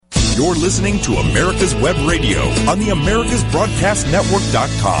You're listening to America's Web Radio on the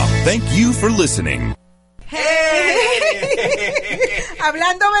AmericasBroadcastNetwork.com. Thank you for listening. ¡Hey!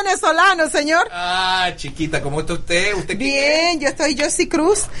 Hablando venezolano, señor. Ah, chiquita, ¿cómo está usted? ¿Usted bien, yo soy Josie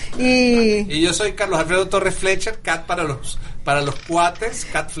Cruz y yo soy Carlos Alfredo Torres Fletcher, Cat para los cuates,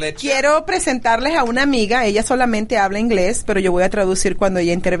 Cat Fletcher. Quiero presentarles a una amiga, ella solamente habla inglés, pero yo voy a traducir cuando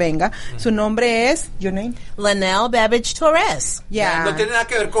ella intervenga. Su nombre es, your name? Lanelle Babbage Torres. Yeah. No tiene nada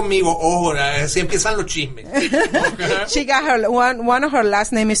que ver conmigo, ojo, así empiezan los chismes. She got her, one of her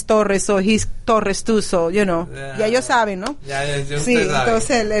last name is Torres, so he's Torres too, so, you know. Ya ellos saben, ¿no? Sí,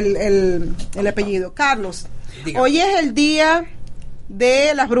 entonces el apellido. Carlos, Diga. Hoy es el día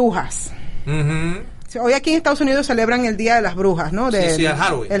de las brujas. Uh-huh. Hoy aquí en Estados Unidos celebran el Día de las Brujas, ¿no? Sí, el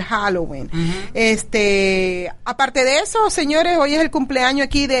Halloween. El Halloween. Uh-huh. Aparte de eso, señores, hoy es el cumpleaños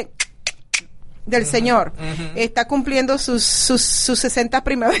aquí del uh-huh. señor. Uh-huh. Está cumpliendo sus 60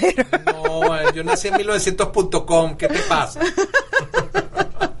 primaveras. No, yo nací en 1900.com. ¿Qué te pasa?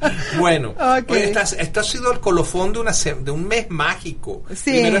 Bueno, okay. Esto ha sido el colofón de un mes mágico.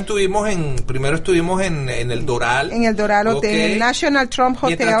 Sí. Primero estuvimos en el Doral. En el Doral Hotel, okay. en el National Trump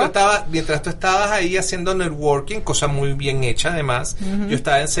Hotel. Mientras tú estabas ahí haciendo networking, cosa muy bien hecha además, uh-huh. Yo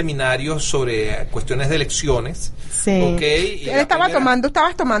estaba en seminarios sobre cuestiones de elecciones. Sí. Okay, estabas tomando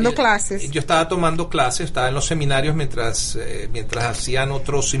clases. Yo estaba tomando clases, estaba en los seminarios mientras hacían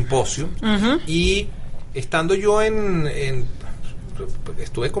otro simposio. Uh-huh. Y estando yo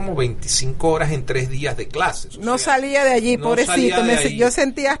estuve como 25 horas en 3 días de clases. No salía de allí, pobrecito. Yo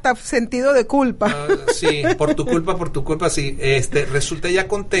sentía hasta sentido de culpa. Sí, por tu culpa, sí. Resulta y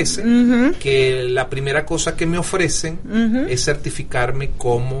acontece uh-huh. que la primera cosa que me ofrecen uh-huh. es certificarme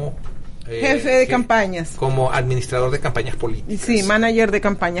como jefe de campañas, como administrador de campañas políticas. Sí, manager de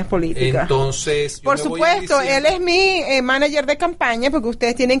campañas políticas. Entonces, por supuesto, él es mi manager de campaña, porque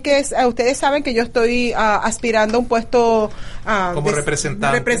ustedes saben que yo estoy aspirando a un puesto como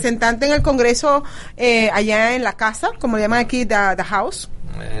representante en el Congreso, allá en la casa, como le llaman aquí, the House.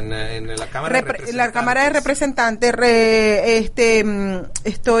 En la Cámara de Representantes. La Cámara de Representantes.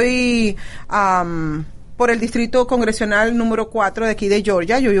 Estoy por el distrito congresional número 4 de aquí de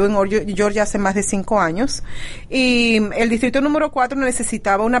Georgia. Yo vivo en Georgia hace más de 5 años. Y el distrito número 4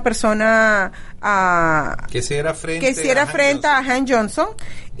 necesitaba una persona que hiciera frente a Han Johnson.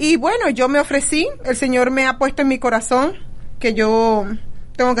 Y bueno, yo me ofrecí. El Señor me ha puesto en mi corazón que yo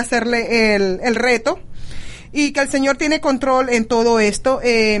tengo que hacerle el reto. Y que el Señor tiene control en todo esto.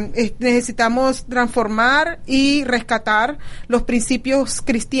 Necesitamos transformar y rescatar los principios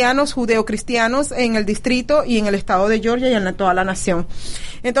cristianos, judeocristianos en el distrito y en el estado de Georgia y en toda la nación.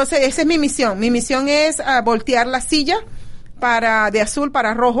 Entonces, esa es mi misión. Mi misión es voltear la silla de azul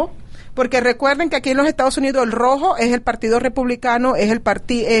para rojo. Porque recuerden que aquí en los Estados Unidos el rojo es el Partido Republicano, es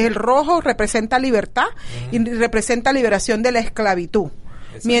el rojo representa libertad y representa liberación de la esclavitud.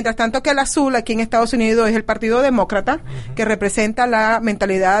 Mientras tanto que el azul aquí en Estados Unidos es el Partido Demócrata, uh-huh. que representa la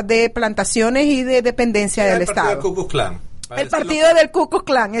mentalidad de plantaciones y de dependencia del Estado. El Ku Klux Klan. El partido del Ku Klux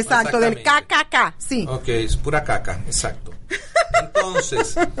Klan, exacto, del KKK, sí. Ok, es pura caca, exacto.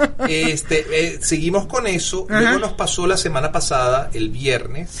 Entonces, seguimos con eso. Uh-huh. Luego nos pasó la semana pasada, el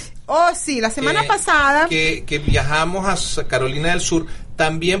viernes. Oh, sí, la semana pasada. Que viajamos a Carolina del Sur,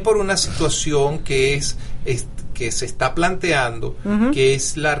 también por una situación que se está planteando, uh-huh. que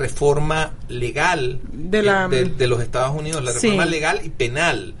es la reforma legal de los Estados Unidos, la reforma legal y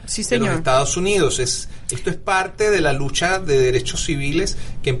penal de los Estados Unidos. Esto es parte de la lucha de derechos civiles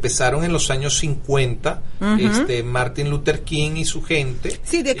que empezaron en los años 50, uh-huh. Martin Luther King y su gente.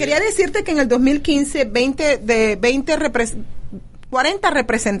 Sí, quería decirte que en el 2015 40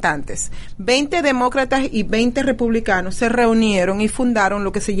 representantes, 20 demócratas y 20 republicanos se reunieron y fundaron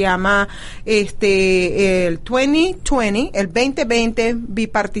lo que se llama el 2020, el 2020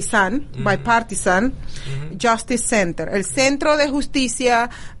 bipartisan uh-huh. Justice Center, el Centro de Justicia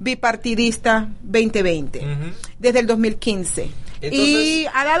Bipartidista 2020, uh-huh. desde el 2015. Entonces, y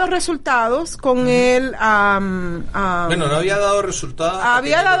ha dado resultados con el bueno, no había dado resultados.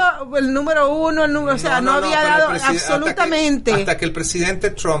 Había dado el número 1, no había dado absolutamente. Hasta que el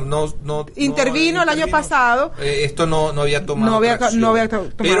presidente Trump no intervino el año pasado. Esto no había tomado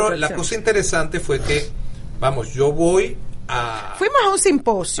tracción. Pero la cosa interesante fue que, yo voy fuimos a un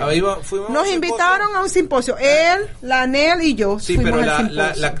simposio. Nos invitaron a un simposio. Él, Lanelle y yo fuimos al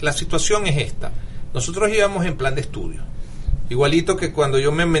simposio. La situación es esta. Nosotros íbamos en plan de estudio. Igualito que cuando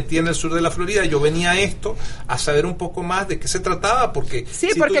yo me metí en el sur de la Florida, yo venía a saber un poco más de qué se trataba, porque... Sí,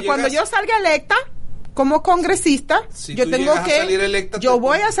 porque cuando yo salga electa, como congresista, si yo tengo que, salir electa, yo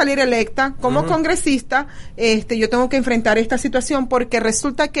voy a salir electa como congresista, yo tengo que enfrentar esta situación porque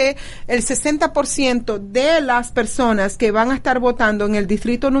resulta que el 60% de las personas que van a estar votando en el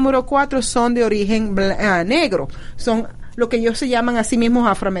distrito número 4 son de origen negro, son lo que ellos se llaman a sí mismos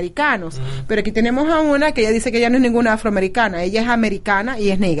afroamericanos, pero aquí tenemos a una que ella dice que ella no es ninguna afroamericana, ella es americana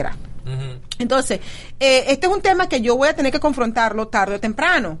y es negra. Entonces, este es un tema que yo voy a tener que confrontarlo tarde o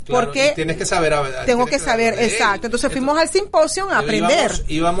temprano, claro, porque tienes que saber, tengo que saber, exacto. Entonces fuimos al simposio a aprender.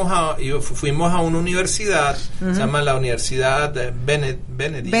 Fuimos a una universidad, se llama la Universidad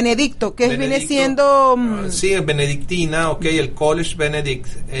Benedicto, que viene siendo sí, benedictina, el College Benedict,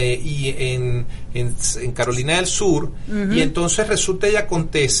 y en Carolina del Sur, y entonces resulta y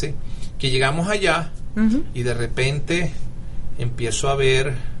acontece que llegamos allá y de repente empiezo a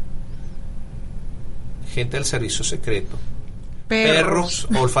ver gente del servicio secreto, perros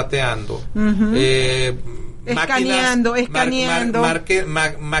olfateando, escaneando,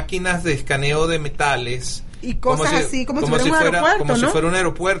 máquinas de escaneo de metales y cosas así, como si fuera un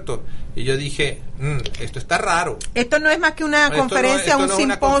aeropuerto. Y yo dije, esto está raro. Esto no es más que una conferencia, un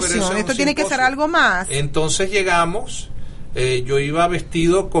simposio. Esto tiene que ser algo más. Entonces llegamos, yo iba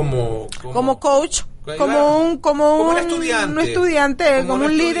vestido como coach. Como un estudiante, como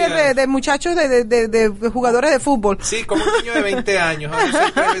un líder de muchachos de jugadores de fútbol. Sí, como un niño de 20 años, a veces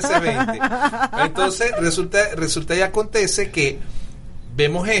 3 veces 20. Entonces resulta y acontece que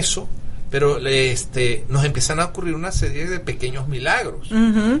vemos eso, pero nos empiezan a ocurrir una serie de pequeños milagros,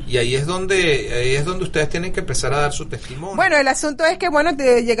 y ahí es donde ustedes tienen que empezar a dar su testimonio. Bueno, el asunto es que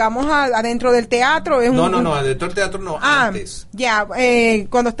llegamos adentro del teatro. No, adentro del teatro no, antes. Ya,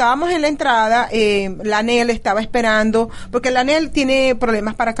 cuando estábamos en la entrada, Lanel estaba esperando, porque Lanel tiene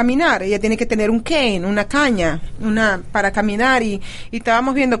problemas para caminar, ella tiene que tener un cane, una caña, para caminar, y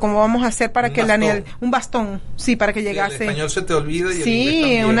estábamos viendo cómo vamos a hacer para que Lanel, un bastón, sí, para que llegase. El español se te olvida y el sí, inglés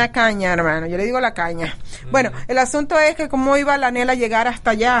también. Una caña, hermano, yo le digo la caña. Bueno, el asunto es que cómo iba Lanel a llegar hasta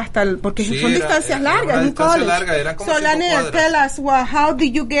allá, porque son distancias largas, una un distancia college. larga, era como 5 Lanel, tell us, how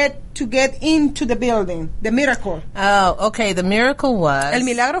did you get into the building? The miracle. Oh, okay. The miracle was. El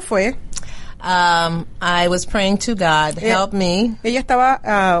milagro fue. I was praying to God, help me. Ella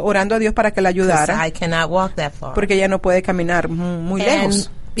estaba orando a Dios para que la ayudara. I cannot walk that far. Porque ella no puede caminar muy lejos.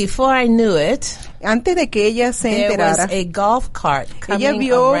 Before I knew it, antes de que ella se enterara, there was a golf cart coming ella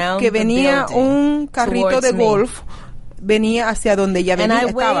vio around que venía un carrito de golf, venía hacia donde ella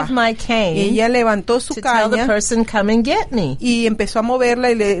estaba. Y ella levantó su caña y empezó a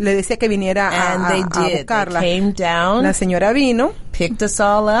moverla y le decía que viniera a buscarla. La señora vino, picked us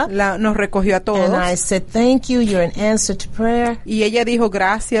all up, nos recogió a todos. And I said, "Thank you, you're an answer to prayer." Y ella dijo,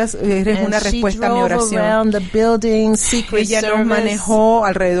 gracias, eres una respuesta a mi oración. Ella nos manejó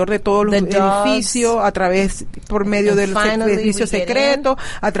alrededor de todos los edificios, por medio de los edificios secretos,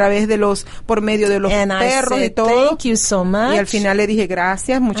 por medio de los perros y todo. Thank you so much. Y al final le dije,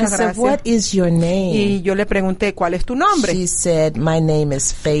 muchas gracias. What is your name? Y yo le pregunté, ¿cuál es tu nombre? She said, "My name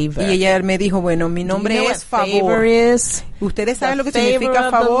is Favor." Y ella me dijo, bueno, mi nombre es Favor. ¿Ustedes saben lo que significa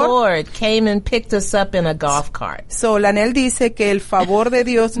favor? The Lord came and picked us up in a golf cart. So, Lanel dice que el favor de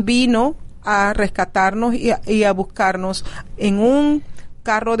Dios vino a rescatarnos y a buscarnos en un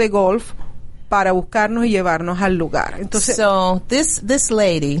carro de golf para buscarnos y llevarnos al lugar. Entonces, so this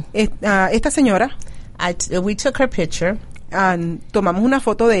lady, esta señora, we took her picture. Tomamos una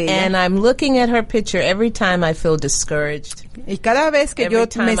foto de ella. And I'm looking at her picture every time I feel discourged. Y cada vez que yo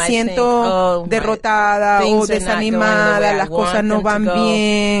me siento derrotada o desanimada, las cosas no van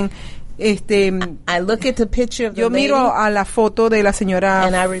bien, I look at the picture of the yo miro a la foto de la señora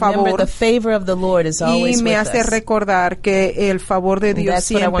Favor, the favor of the Lord is always y me hace with us. recordar que el favor de Dios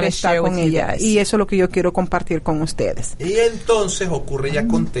siempre está con ella, y eso es lo que yo quiero compartir con ustedes. Y entonces ocurre y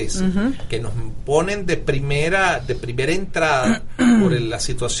acontece que nos ponen de primera entrada por la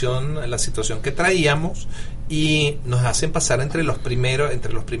situación que traíamos, y nos hacen pasar entre los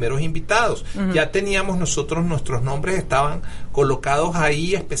primeros invitados. Ya teníamos nosotros, nuestros nombres estaban colocados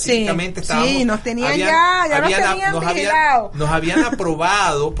ahí específicamente. Sí, nos tenían nos habían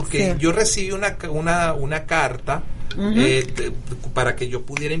aprobado, porque yo recibí una carta para que yo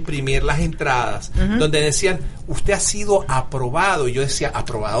pudiera imprimir las entradas, donde decían, usted ha sido aprobado. Y yo decía,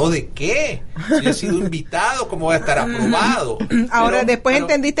 ¿aprobado de qué? Si yo he sido invitado, ¿cómo voy a estar aprobado? Ahora, después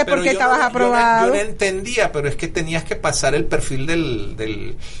entendiste por qué estabas aprobado. Yo no entendía, pero es que tenías que pasar el perfil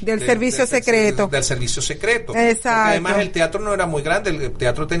del servicio secreto. Del servicio secreto. Exacto. Porque además el teatro no era muy grande, el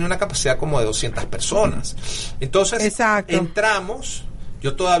teatro tenía una capacidad como de 200 personas. Entonces, entramos.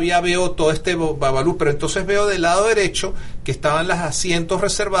 Yo todavía veo todo este babalú, pero entonces veo del lado derecho que que estaban los asientos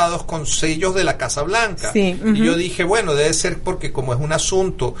reservados con sellos de la Casa Blanca. Sí, y yo dije, bueno, debe ser porque como es un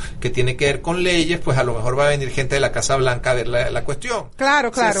asunto que tiene que ver con leyes, pues a lo mejor va a venir gente de la Casa Blanca a ver la cuestión.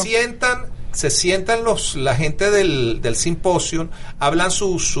 Claro. Se sientan la gente del simposio, hablan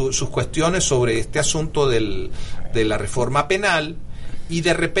sus cuestiones sobre este asunto de la reforma penal, y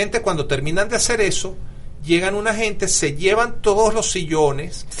de repente cuando terminan de hacer eso, llegan una gente, se llevan todos los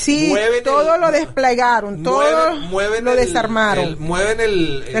sillones, mueven todo lo desplegaron, todo lo desarmaron, mueven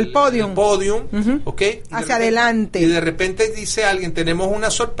el podium, ¿okay? Hacia adelante. Y de repente dice alguien, tenemos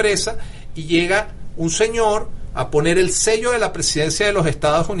una sorpresa, y llega un señor a poner el sello de la presidencia de los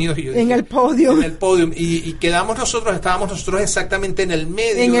Estados Unidos. Y yo dije, en el podium. Y estábamos nosotros exactamente en el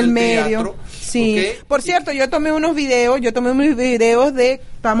medio del teatro. Sí. ¿Okay? Por cierto, yo tomé unos videos de,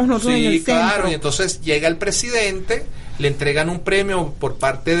 estamos nosotros en el centro. Claro, y entonces llega el presidente, le entregan un premio por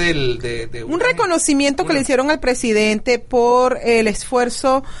parte de un reconocimiento que le hicieron al presidente por el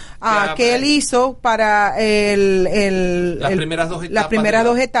esfuerzo que él hizo para las primeras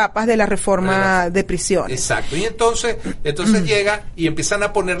dos etapas de la reforma de prisiones. Exacto. Y entonces llega y empiezan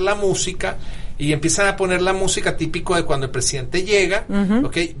a poner la música. Y empiezan a poner la música típico de cuando el presidente llega,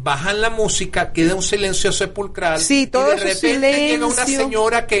 bajan la música, queda un silencio sepulcral, sí, todo y de repente llega una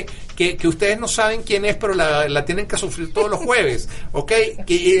señora que ustedes no saben quién es, pero la tienen que sufrir todos los jueves,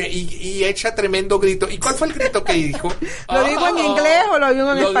 y echa tremendo grito. ¿Y cuál fue el grito que dijo? ¿Lo digo en inglés o lo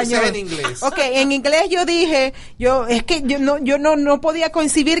digo en español? Lo en inglés. En inglés yo dije, yo no podía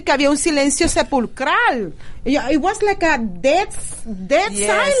concebir que había un silencio sepulcral. It was like a dead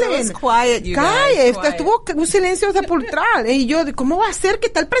silence. It was quiet, you guys, quiet. Estuvo un silencio sepulcral. Y yo, ¿cómo va a ser que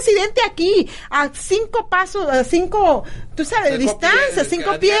está el presidente aquí? A 5 pasos, tú sabes, de distancia,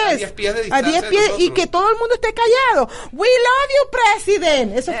 5 pies. A 10 pies. Y que todo el mundo esté callado. We love you,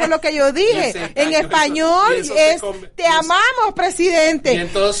 president. Eso fue lo que yo dije. En español te amamos, presidente. Y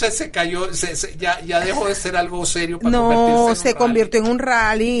entonces se cayó, ya dejó de ser algo serio para se convirtió en un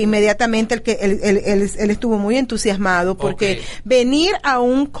rally. Inmediatamente él estuvo muy entusiasmado porque venir a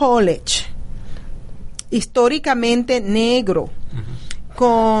un college históricamente negro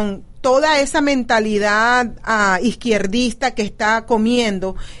con toda esa mentalidad izquierdista que está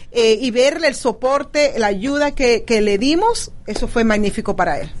comiendo y verle el soporte, la ayuda que le dimos, eso fue magnífico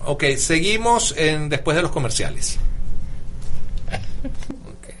para él. Seguimos después de los comerciales.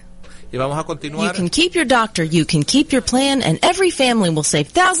 Y vamos a continuar. You can keep your doctor, you can keep your plan, and every family will save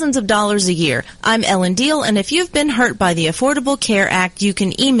thousands of dollars a year. I'm Ellen Deal, and if you've been hurt by the Affordable Care Act, you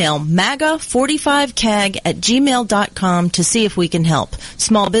can email MAGA45CAG@gmail.com to see if we can help.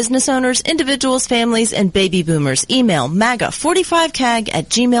 Small business owners, individuals, families, and baby boomers. Email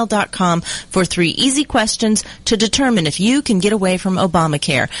MAGA45CAG@gmail.com for 3 easy questions to determine if you can get away from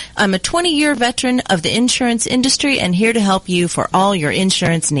Obamacare. I'm a 20-year veteran of the insurance industry and here to help you for all your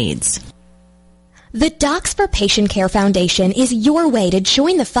insurance needs. The Docs for Patient Care Foundation is your way to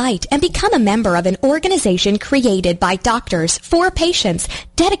join the fight and become a member of an organization created by doctors for patients,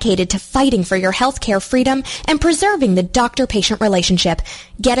 dedicated to fighting for your healthcare freedom and preserving the doctor-patient relationship.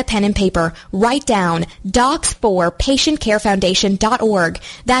 Get a pen and paper. Write down docs4patientcarefoundation.org.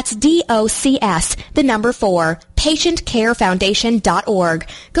 That's DOCS, the number 4, patientcarefoundation.org.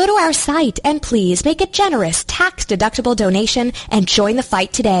 Go to our site and please make a generous tax-deductible donation and join the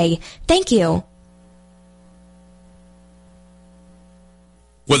fight today. Thank you.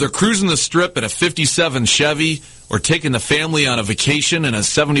 Whether cruising the strip in a 57 Chevy or taking the family on a vacation in a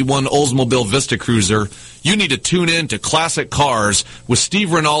 71 Oldsmobile Vista Cruiser, you need to tune in to Classic Cars with Steve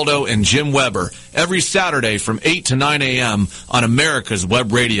Ronaldo and Jim Weber every Saturday from 8 to 9 a.m. on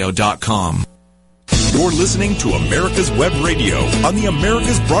americaswebradio.com. You're listening to America's Web Radio on the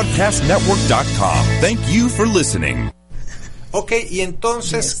americasbroadcastnetwork.com. Thank you for listening. Y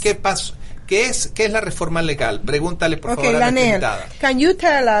entonces, ¿qué pasó? ¿Qué es la reforma legal? Pregúntale, por favor, a la invitada. Can you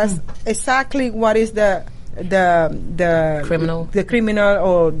tell us exactly what is the criminal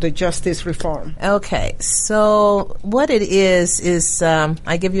or the justice reform? Okay, so what it is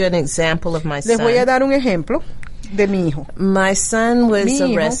I give you an example of my son. Les voy a dar un ejemplo de mi hijo. My son was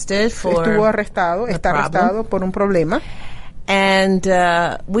arrested for está arrestado por un problema. And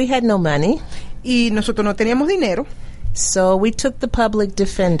we had no money. Y nosotros no teníamos dinero. So we took the public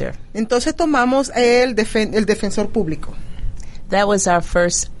defender. Entonces tomamos el defensor público. That was our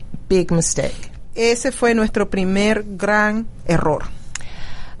first big mistake. Ese fue nuestro primer gran error.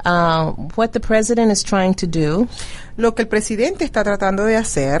 What the president is trying to do, lo que el presidente está tratando de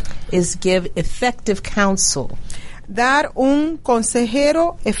hacer, is give effective counsel, dar un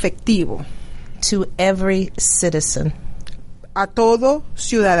consejero efectivo, to every citizen, a todo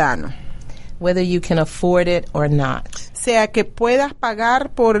ciudadano, whether you can afford it or not. sea que puedas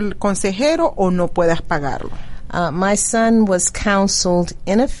pagar por el consejero o no puedas pagarlo. My son was counseled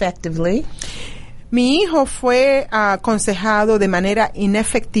ineffectively. Mi hijo fue aconsejado de manera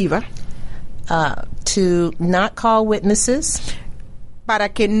inefectiva to not call witnesses, para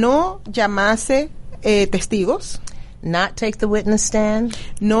que no llamase testigos, not take the witness stand,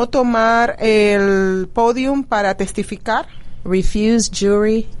 no tomar el podium para testificar, refuse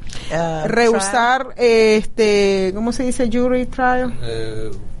jury, rehusar ¿cómo se dice jury trial?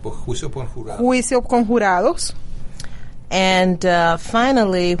 Juicio con jurados. Juicio con jurados. And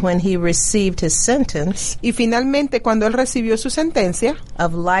finally, when he received his sentence, y finalmente cuando él recibió su sentencia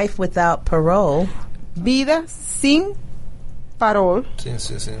of life without parole, vida sin parole,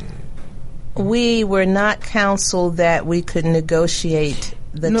 sin. We were not counseled that we could negotiate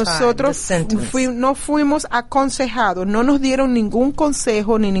nosotros no fuimos aconsejados, no nos dieron ningún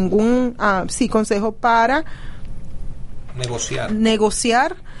consejo ni ningún consejo para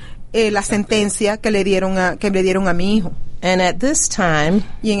negociar la sentencia que le dieron a mi hijo. And at this time,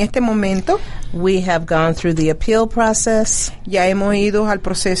 y en este momento, we have gone through the appeal process. Ya hemos ido al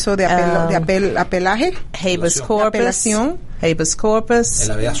proceso de apelaje, habeas corpus, apelación, habeas corpus.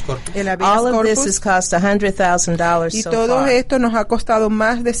 El habeas corpus. All of this has cost $100,000 y so todo far. esto nos ha costado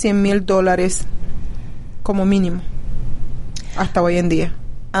más de $100,000 como mínimo hasta hoy en día.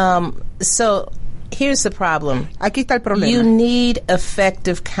 So here's the problem. Aquí está el problema. You need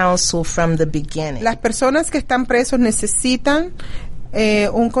effective counsel from the beginning. Las personas que están presos necesitan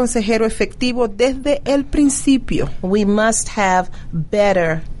un consejero efectivo desde el principio. We must have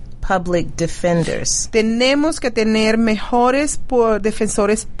better public defenders. Tenemos que tener mejores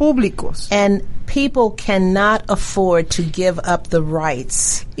defensores públicos. And people cannot afford to give up the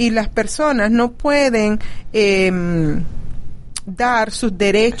rights. Y las personas no pueden dar sus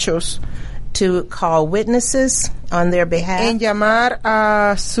derechos to call witnesses on their behalf, en llamar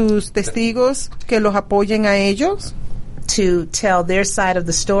a sus testigos que los apoyen a ellos, to tell their side of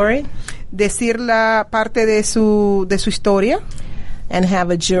the story, decir la parte de su historia, and have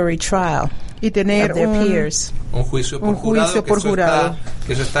a jury trial y tener un juicio por jurado,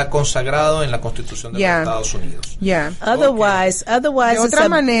 que eso está consagrado en la Constitución de los Estados Unidos. Otherwise de otra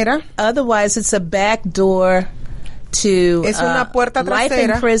manera, it's a backdoor to es una puerta life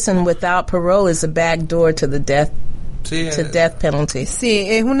in prison without parole is a backdoor to the death penalty. Sí,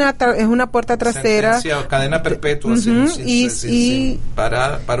 es una puerta trasera. Cadena perpetua sin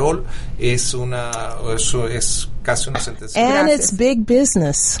parole es casi una sentencia. And it's big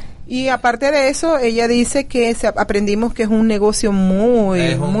business. Y aparte de eso, ella dice que aprendimos que es un negocio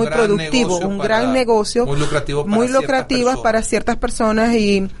muy productivo, un gran negocio, muy lucrativo para ciertas personas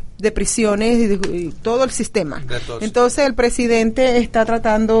y de prisiones y todo el sistema. Entonces el presidente está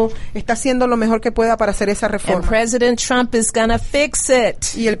haciendo lo mejor que pueda para hacer esa reforma. And President Trump is gonna fix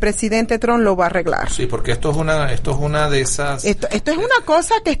it. Y el presidente Trump lo va a arreglar. Sí, porque esto es una de esas. Esto es una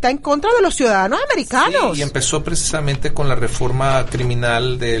cosa que está en contra de los ciudadanos americanos. Sí, y empezó precisamente con la reforma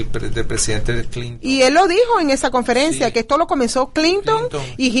criminal del presidente Clinton. Y él lo dijo en esa conferencia, que esto lo comenzó Clinton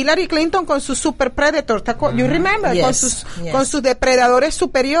y Hillary Clinton con sus super predators. You remember? Yes. Con sus depredadores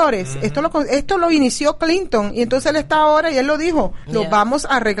superiores. Esto lo inició Clinton y entonces él está ahora y él lo dijo, lo vamos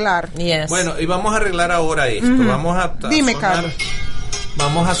a arreglar. Bueno, y vamos a arreglar ahora esto. Vamos a Dime, Carlos.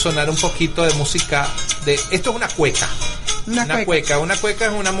 Vamos a sonar un poquito de música esto es una cueca. Una cueca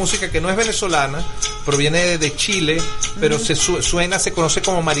es una música que no es venezolana, proviene de Chile, pero se conoce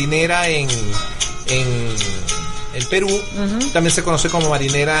como marinera en Perú, también se conoce como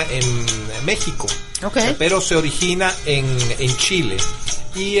marinera en México, pero se origina en Chile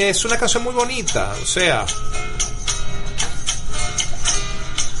y es una canción muy bonita, o sea,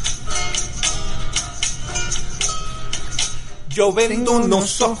 yo vendo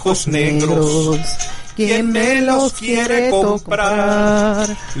unos ojos negros, ¿quién me los quiere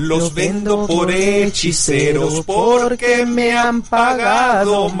comprar? Los vendo por hechiceros porque me han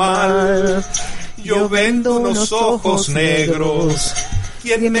pagado mal. Yo vendo unos ojos negros,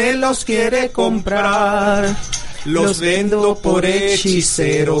 ¿quién me los quiere comprar? Los vendo por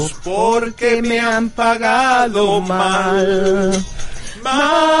hechiceros porque me han pagado mal.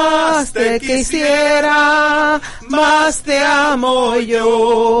 Más te quisiera, más te amo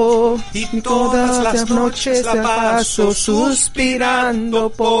yo. Y todas las noches la paso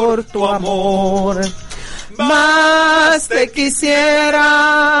suspirando por tu amor. Más te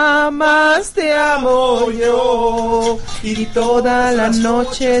quisiera, más te amo yo. Y todas las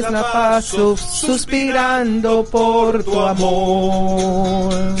noches la paso suspirando por tu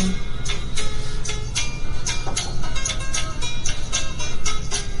amor.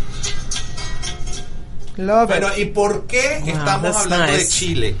 Bueno, ¿y por qué estamos hablando de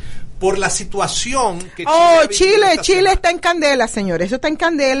Chile? Por la situación que Chile está en candela, señores. Eso está en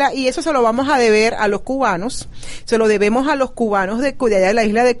candela y eso se lo vamos a deber a los cubanos. Se lo debemos a los cubanos de allá de la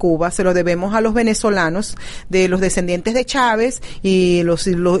isla de Cuba. Se lo debemos a los venezolanos, de los descendientes de Chávez y los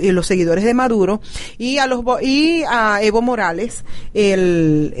seguidores de Maduro y a Evo Morales.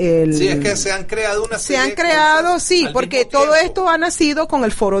 Sí, es que se han creado porque todo esto ha nacido con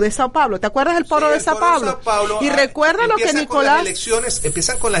el Foro de Sao Paulo. ¿Te acuerdas del Foro de Sao Paulo? Y recuerda lo que Nicolás...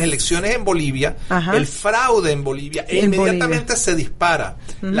 Empiezan con las elecciones en Bolivia, el fraude en Bolivia, e inmediatamente se dispara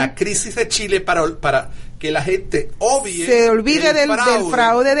la crisis de Chile para que la gente se olvide del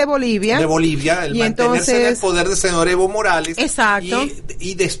fraude de Bolivia, el mantenerse entonces, en el poder del señor Evo Morales, exacto,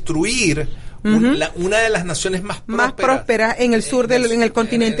 y destruir una de las naciones más prósperas en el sur en el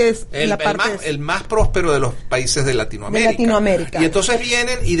continente, el más próspero de los países de Latinoamérica. Y entonces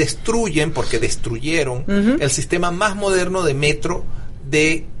vienen y destruyeron el sistema más moderno de metro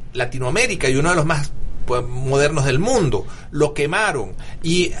de Latinoamérica y uno de los más modernos del mundo. Lo quemaron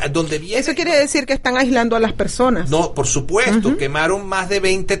y donde viene... Eso quiere decir que están aislando a las personas. No, por supuesto, quemaron más de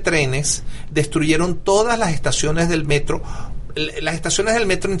 20 trenes, destruyeron todas las estaciones del metro. Las estaciones del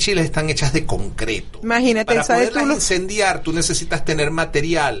metro en Chile están hechas de concreto. Imagínate, para poderlas incendiar, tú necesitas tener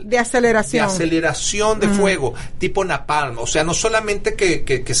material de aceleración de fuego, tipo napalm. O sea, no solamente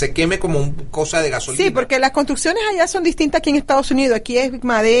que se queme como cosa de gasolina. Sí, porque las construcciones allá son distintas aquí en Estados Unidos. Aquí es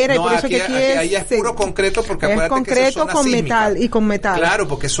madera, y por eso que allá es puro concreto, porque es acuérdate concreto, que es zona con sísmica. metal y con metal. Claro,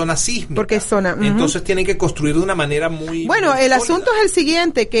 porque es zona sísmica. Porque es zona. Entonces tienen que construir de una manera muy... Bueno, muy el sólida. asunto es el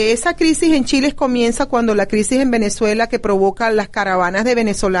siguiente, que esa crisis en Chile comienza cuando la crisis en Venezuela, que provoca las caravanas de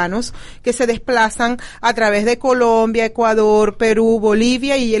venezolanos que se desplazan a través de Colombia, Ecuador, Perú,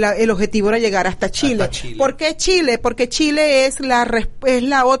 Bolivia, y el objetivo era llegar hasta Chile. ¿Por qué Chile? Porque Chile es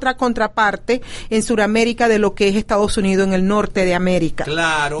la otra contraparte en Sudamérica de lo que es Estados Unidos en el norte de América.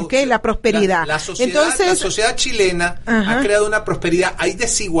 Claro. ¿Okay? La prosperidad. La sociedad chilena ha creado una prosperidad. Hay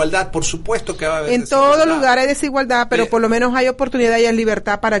desigualdad, por supuesto que va a haber en todo lugar hay desigualdad, pero por lo menos hay oportunidad y hay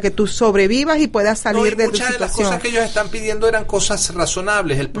libertad para que tú sobrevivas y puedas salir de tu situación. Muchas de las cosas que ellos están pidiendo eran cosas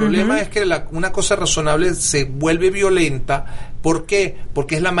razonables. El problema es que una cosa razonable se vuelve violenta. ¿Por qué?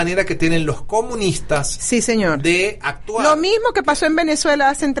 Porque es la manera que tienen los comunistas, sí, señor, de actuar. Lo mismo que pasó en Venezuela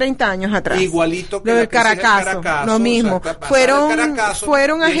hace 30 años atrás. Igualito que lo del Caracazo. Lo mismo. O sea,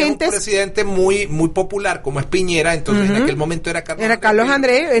 fueron agentes. Un presidente muy popular como es Piñera, entonces en aquel momento era Carlos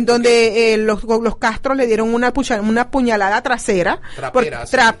Andrés, en donde los Castro le dieron una puñalada trasera.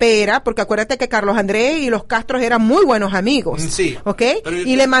 Trapera, porque acuérdate que Carlos Andrés y los Castro eran muy buenos amigos. Sí. ¿Ok?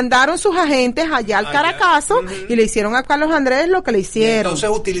 Y le mandaron sus agentes allá al Caracazo y le hicieron a Carlos Andrés lo que le hicieron. Entonces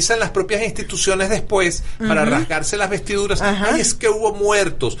utilizan las propias instituciones después para rasgarse las vestiduras. Ay, es que hubo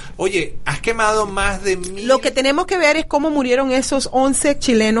muertos. Oye, has quemado más de 1000. Lo que tenemos que ver es cómo murieron esos 11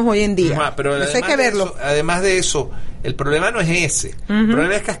 chilenos hoy en día. Pero hay que verlo. Además de eso, el problema no es ese. El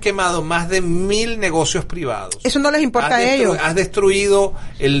problema es que has quemado más de 1000 negocios privados. Eso no les importa a ellos. Has destruido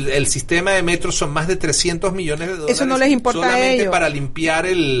el sistema de metro, son más de $300 millones. Eso no les importa a ellos. Para limpiar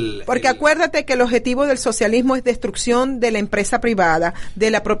Porque acuérdate que el objetivo del socialismo es destrucción de la empresa privada,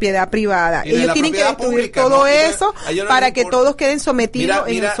 de la propiedad privada. Ellos tienen que destruir pública, todo eso para que todos queden sometidos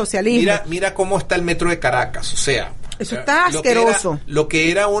en el socialismo. Mira cómo está el metro de Caracas, o sea, eso está asqueroso. Lo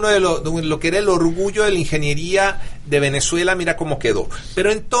que era lo que era el orgullo de la ingeniería de Venezuela, mira cómo quedó.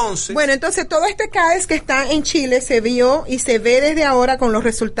 Pero entonces todo este caos que está en Chile se vio y se ve desde ahora con los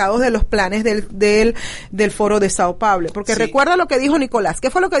resultados de los planes del Foro de Sao Paulo. Porque recuerda lo que dijo Nicolás.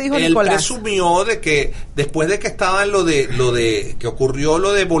 ¿Qué fue lo que dijo Nicolás? Él presumió de que después de que estaba que ocurrió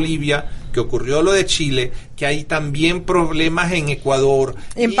lo de Bolivia, que ocurrió lo de Chile, que hay también problemas en Ecuador,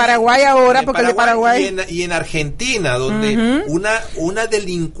 en Paraguay ahora, porque el de Paraguay y en Argentina, donde una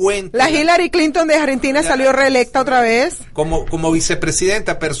delincuente, la Hillary Clinton de Argentina salió reelecta otra vez como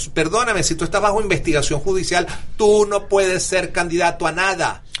vicepresidenta. Perdóname, si tú estás bajo investigación judicial, tú no puedes ser candidato a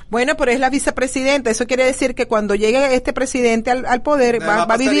nada. Bueno, pero es la vicepresidenta. Eso quiere decir que cuando llegue este presidente al poder, va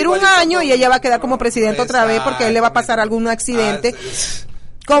a vivir un año y ella va a quedar como presidenta otra vez, porque a él le va a pasar algún accidente.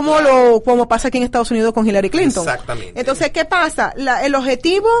 Como pasa aquí en Estados Unidos con Hillary Clinton. Exactamente. Entonces, ¿qué pasa? El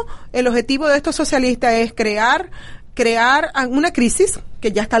objetivo de estos socialistas es crear una crisis,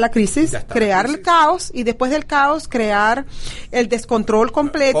 que ya está la crisis, crear el caos, y después del caos crear el descontrol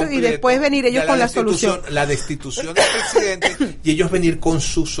completo y después venir ellos con la solución. La destitución del presidente y ellos venir con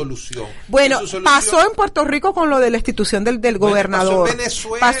su solución. Bueno, pasó en Puerto Rico con lo de la destitución del gobernador. Pasó en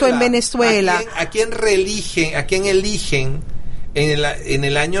Venezuela. Pasó en Venezuela. ¿A quién eligen en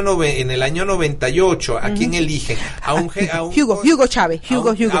el año 98, ¿a quién eligen? Hugo Chávez,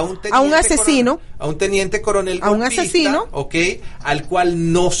 a un asesino, a un teniente coronel golpista, a un asesino, ¿okay? Al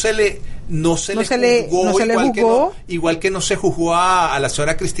cual no se le juzgó, igual que no se juzgó a la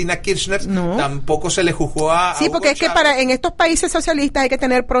señora Cristina Kirchner, tampoco se le juzgó a sí, porque Hugo es que Chávez. en estos países socialistas hay que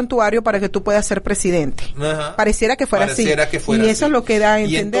tener prontuario para que tú puedas ser presidente. Ajá. Pareciera que fuera así. Y eso es lo que da a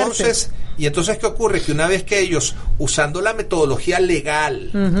entenderse. Y entonces, ¿qué ocurre? Que una vez que ellos, usando la metodología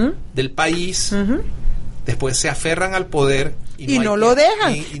legal del país, después se aferran al poder y no lo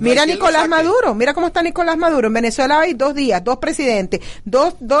dejan. Mira Nicolás Maduro, mira cómo está Nicolás Maduro. En Venezuela hay 2 días, 2 presidentes,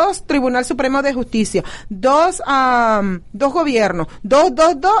 dos Tribunal Supremo de Justicia, 2 gobiernos, 2,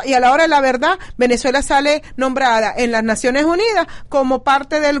 y a la hora de la verdad, Venezuela sale nombrada en las Naciones Unidas como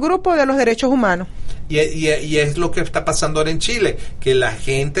parte del grupo de los derechos humanos. Y es lo que está pasando ahora en Chile, que la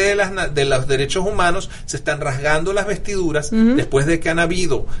gente de los derechos humanos se están rasgando las vestiduras después de que han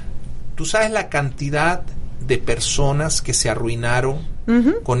habido, tú sabes la cantidad de personas que se arruinaron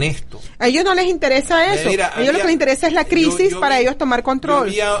con esto. A ellos no les interesa eso. Mira, a ellos lo que les interesa es la crisis para ellos tomar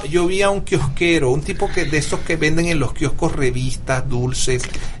control. Yo vi a un kiosquero, un tipo de esos que venden en los kioscos revistas, dulces,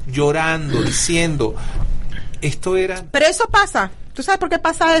 llorando, diciendo, esto era... Pero eso pasa. ¿Tú sabes por qué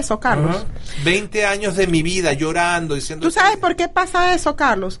pasa eso, Carlos? 20 años de mi vida llorando, diciendo... ¿Tú sabes por qué pasa eso,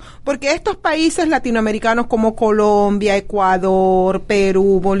 Carlos? Porque estos países latinoamericanos como Colombia, Ecuador,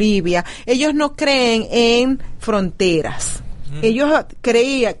 Perú, Bolivia, ellos no creen en fronteras. Ellos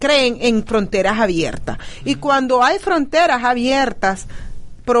creen en fronteras abiertas. Y cuando hay fronteras abiertas,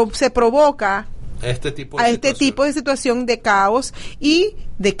 se provoca este tipo de situación de caos y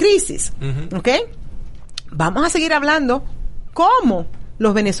de crisis. ¿Ok? Vamos a seguir hablando cómo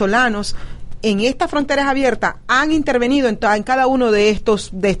los venezolanos en estas fronteras abiertas han intervenido en cada uno de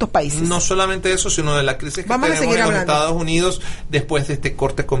estos países. No solamente eso, sino de la crisis que tenemos en los Estados Unidos después de este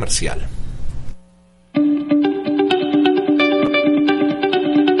corte comercial.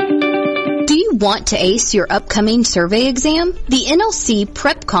 Do you want to ace your upcoming survey exam? The NLC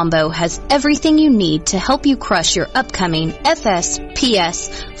Prep Combo has everything you need to help you crush your upcoming FS, PS,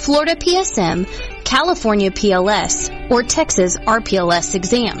 Florida PSM, California PLS, or Texas RPLS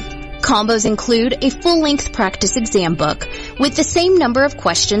exam. Combos include a full-length practice exam book with the same number of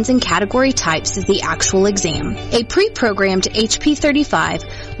questions and category types as the actual exam, a pre-programmed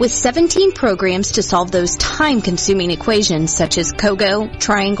HP35 with 17 programs to solve those time-consuming equations such as COGO,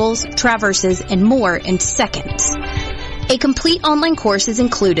 triangles, traverses, and more in seconds. A complete online course is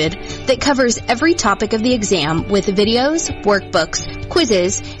included that covers every topic of the exam with videos, workbooks,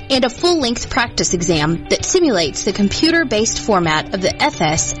 quizzes, and a full-length practice exam that simulates the computer-based format of the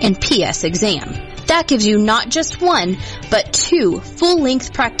FS and PS exam. That gives you not just 1, but 2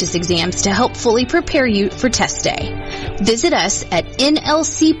 full-length practice exams to help fully prepare you for test day. Visit us at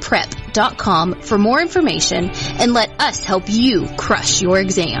nlcprep.com for more information and let us help you crush your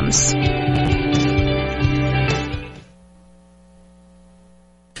exams.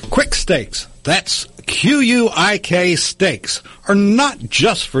 Quick Stakes, that's Q-U-I-K Stakes, are not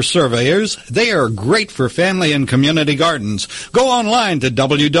just for surveyors. They are great for family and community gardens. Go online to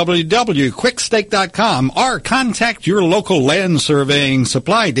www.quickstake.com or contact your local land surveying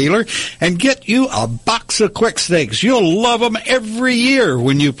supply dealer and get you a box of Quick Stakes. You'll love them every year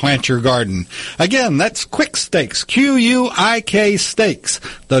when you plant your garden. Again, that's Quick Stakes, Q-U-I-K Stakes,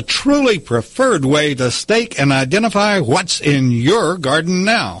 the truly preferred way to stake and identify what's in your garden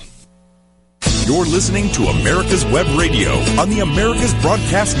now. You're listening to America's Web Radio on the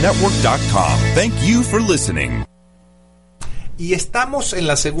AmericasBroadcastNetwork.com. Thank you for listening. Y estamos en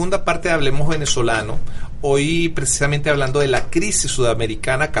la segunda parte de Hablemos Venezolano, hoy precisamente hablando de la crisis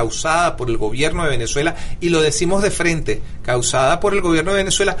sudamericana causada por el gobierno de Venezuela, y lo decimos de frente, causada por el gobierno de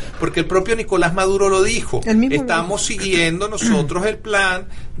Venezuela, porque el propio Nicolás Maduro lo dijo. Estamos siguiendo nosotros el plan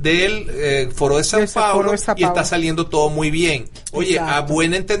del Foro de Sao Paulo y está saliendo todo muy bien. Oye, exacto. A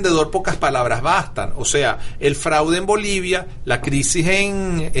buen entendedor pocas palabras bastan. O sea, el fraude en Bolivia, la crisis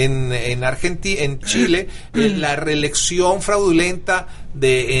en Argentina, en Chile, la reelección fraudulenta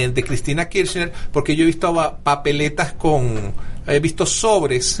de Cristina Kirchner, porque yo he visto papeletas he visto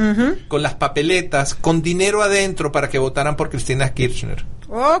sobres con las papeletas con dinero adentro para que votaran por Cristina Kirchner.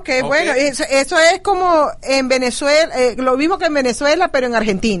 Okay, bueno, eso es como en Venezuela, lo mismo que en Venezuela, pero en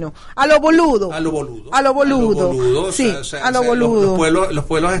argentino. A lo boludo. Sí, a lo boludo. Los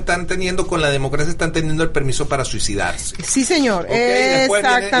pueblos están teniendo, con la democracia, están teniendo el permiso para suicidarse. Sí, señor.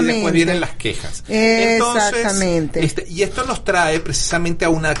 Exactamente. Y después vienen las quejas. Exactamente. Entonces, y esto nos trae precisamente a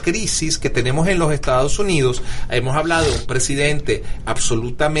una crisis que tenemos en los Estados Unidos. Hemos hablado de un presidente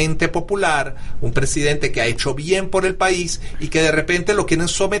absolutamente popular, un presidente que ha hecho bien por el país y que de repente lo quieren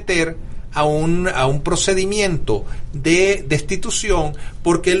someter a un procedimiento de destitución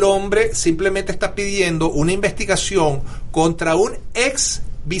porque el hombre simplemente está pidiendo una investigación contra un ex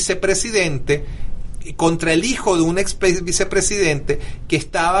vicepresidente, contra el hijo de un ex vicepresidente que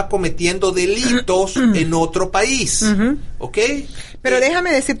estaba cometiendo delitos en otro país. ¿Ok? Pero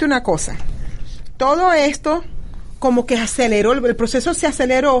déjame decirte una cosa. Todo esto como que aceleró, el proceso se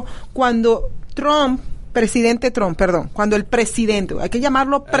aceleró cuando cuando el presidente, hay que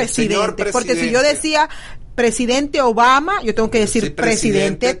llamarlo presidente, porque si yo decía presidente Obama, yo tengo que decir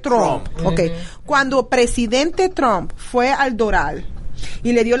presidente Trump. Okay. Cuando presidente Trump fue al Doral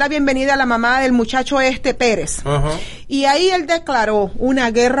y le dio la bienvenida a la mamá del muchacho Pérez, y ahí él declaró una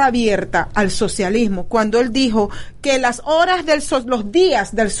guerra abierta al socialismo, cuando él dijo que las horas los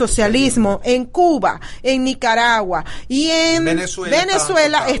días del socialismo en Cuba, en Nicaragua y en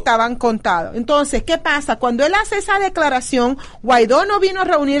Venezuela estaban contados. Entonces, ¿qué pasa? Cuando él hace esa declaración, Guaidó no vino a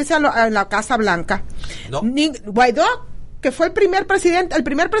reunirse a la Casa Blanca. No. Guaidó, que fue el primer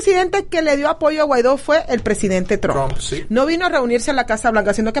presidente que le dio apoyo a Guaidó fue el presidente Trump. Sí. No vino a reunirse en la Casa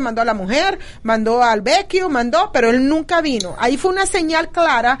Blanca, sino que mandó a la mujer, mandó al Vecchio, pero él nunca vino. Ahí fue una señal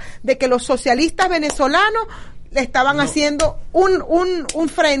clara de que los socialistas venezolanos le estaban haciendo un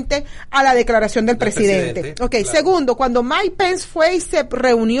frente a la declaración del presidente. Okay. Claro. Segundo, cuando Mike Pence fue y se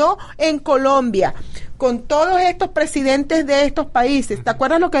reunió en Colombia con todos estos presidentes de estos países, ¿te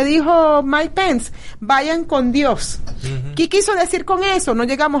acuerdas lo que dijo Mike Pence? Vayan con Dios. ¿Qué quiso decir con eso? No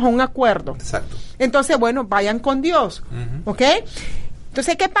llegamos a un acuerdo. Exacto. Entonces, bueno, vayan con Dios. ¿Ok?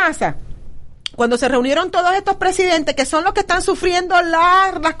 Entonces, ¿qué pasa? Cuando se reunieron todos estos presidentes, que son los que están sufriendo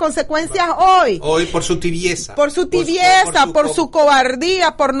las consecuencias hoy. Hoy por su tibieza. Por su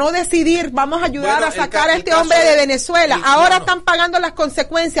cobardía, por no decidir, vamos a ayudar a sacar a este hombre de Venezuela. Ahora están pagando las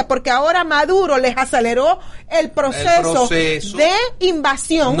consecuencias, porque ahora Maduro les aceleró el proceso de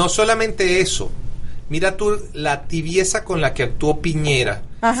invasión. No solamente eso. Mira tú la tibieza con la que actuó Piñera.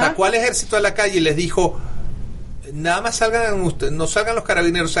 Sacó al ejército a la calle y les dijo: nada más no salgan los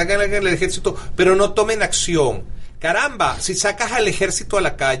carabineros, salgan el ejército, pero no tomen acción. Caramba, si sacas al ejército a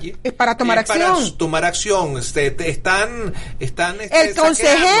la calle es para tomar acción. Para tomar acción. Están el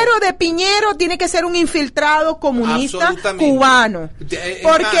consejero de Piñero tiene que ser un infiltrado comunista cubano.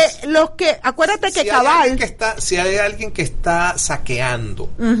 Porque acuérdate que cabal, si hay alguien que está saqueando,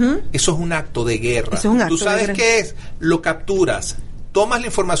 eso es un acto de guerra. ¿Tú sabes qué es? Lo capturas, tomas la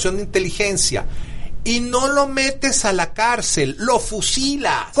información de inteligencia y no lo metes a la cárcel, lo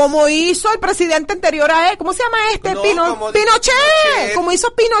fusilas. Como hizo el presidente anterior a él. ¿Cómo se llama Pinochet. Como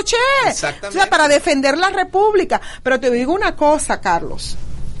hizo Pinochet. Exactamente. O sea, para defender la república. Pero te digo una cosa, Carlos.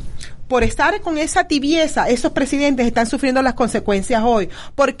 Por estar con esa tibieza, esos presidentes están sufriendo las consecuencias hoy,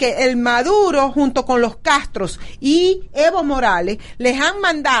 porque el Maduro junto con los Castros y Evo Morales les han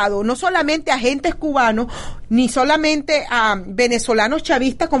mandado no solamente a agentes cubanos, ni solamente a venezolanos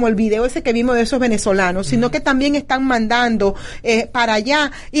chavistas, como el video ese que vimos de esos venezolanos, sino que también están mandando para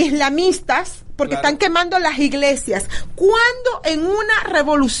allá islamistas, porque están quemando las iglesias. ¿Cuándo en una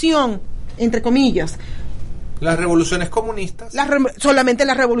revolución, entre comillas, las revoluciones comunistas? Solamente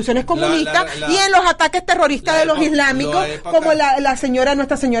las revoluciones comunistas y en los ataques terroristas de los islámicos, como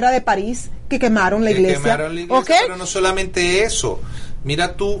Nuestra Señora de París, que quemaron la iglesia. Pero no solamente eso.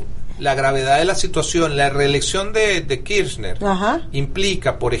 Mira tú la gravedad de la situación. La reelección de Kirchner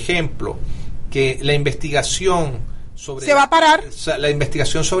implica, por ejemplo, que la investigación se va a parar. La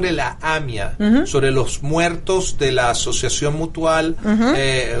investigación sobre la AMIA, sobre los muertos de la Asociación Mutual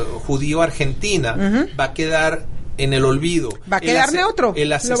Judío-Argentina, va a quedar en el olvido. Va a quedar neutro.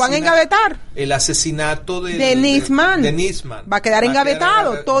 Lo van a engavetar. El asesinato de Nisman. Va a quedar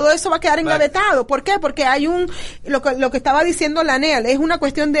engavetado. Todo eso va a quedar engavetado. ¿Por qué? Porque hay lo que estaba diciendo la NEL, es una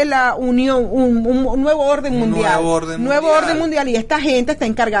cuestión de la unión, un nuevo orden mundial. Nuevo orden mundial. Y esta gente está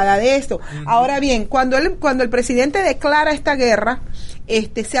encargada de esto. Ahora bien, cuando el presidente declara esta guerra,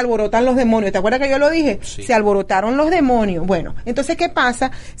 se alborotan los demonios. ¿Te acuerdas que yo lo dije? Sí. Se alborotaron los demonios. Bueno, entonces, ¿qué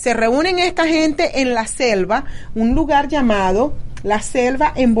pasa? Se reúnen esta gente en la selva, un lugar llamado la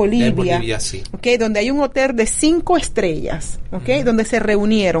selva en Bolivia. En Bolivia, sí. Okay, donde hay un hotel de 5 estrellas, okay, donde se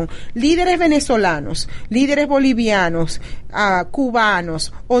reunieron líderes venezolanos, líderes bolivianos,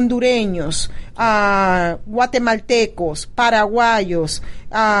 cubanos, hondureños, guatemaltecos, paraguayos,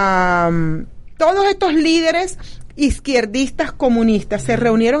 todos estos líderes izquierdistas comunistas se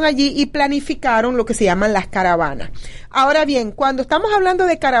reunieron allí y planificaron lo que se llaman las caravanas. Ahora bien, cuando estamos hablando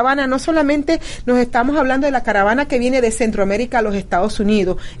de caravana, no solamente nos estamos hablando de la caravana que viene de Centroamérica a los Estados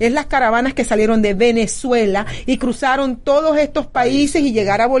Unidos, es las caravanas que salieron de Venezuela y cruzaron todos estos países y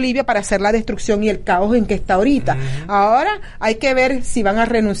llegar a Bolivia para hacer la destrucción y el caos en que está ahorita. Ahora hay que ver si van a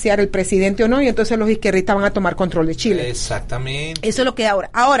renunciar el presidente o no, y entonces los izquierdistas van a tomar control de Chile. Exactamente. Eso es lo que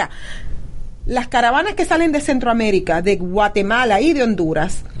ahora las caravanas que salen de Centroamérica, de Guatemala y de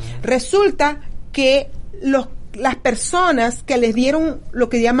Honduras, resulta que las personas que les dieron lo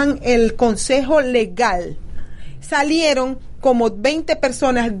que llaman el consejo legal, salieron como 20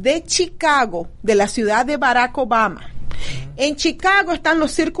 personas de Chicago, de la ciudad de Barack Obama. En Chicago están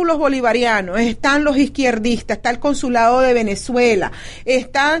los círculos bolivarianos, están los izquierdistas, está el consulado de Venezuela,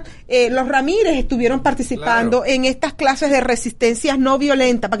 están los Ramírez estuvieron participando en estas clases de resistencias no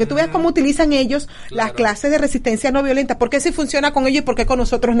violentas, para que tú veas cómo utilizan ellos las clases de resistencia no violenta, por qué sí funciona con ellos y por qué con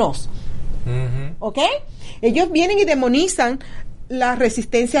nosotros no. ¿Ok? Ellos vienen y demonizan la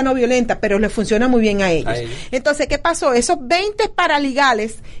resistencia no violenta, pero les funciona muy bien a ellos. Entonces, ¿qué pasó? Esos 20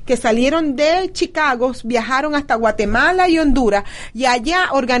 paralegales que salieron de Chicago viajaron hasta Guatemala y Honduras y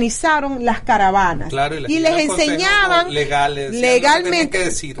allá organizaron las caravanas. Claro, y les enseñaban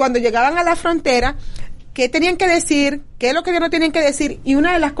legalmente cuando llegaban a la frontera qué tenían que decir, qué es lo que no tienen que decir, y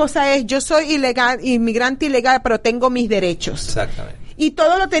una de las cosas es, yo soy inmigrante ilegal, pero tengo mis derechos. Exactamente. Y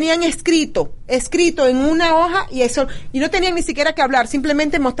todo lo tenían escrito en una hoja, y no tenían ni siquiera que hablar,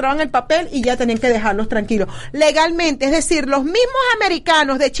 simplemente mostraban el papel y ya tenían que dejarlos tranquilos. Legalmente, es decir, los mismos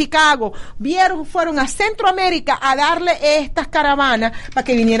americanos de Chicago fueron a Centroamérica a darle estas caravanas para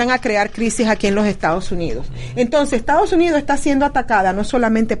que vinieran a crear crisis aquí en los Estados Unidos. Entonces, Estados Unidos está siendo atacada no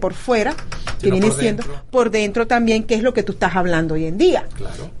solamente por fuera, que viene siendo por dentro también, que es lo que tú estás hablando hoy en día.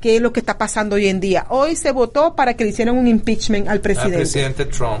 Claro. ¿Qué es lo que está pasando hoy en día? Hoy se votó para que le hicieran un impeachment al presidente.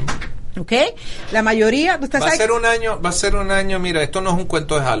 Trump. ¿Ok? La mayoría... Va a ser un año, mira, esto no es un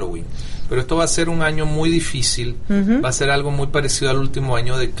cuento de Halloween, pero esto va a ser un año muy difícil, va a ser algo muy parecido al último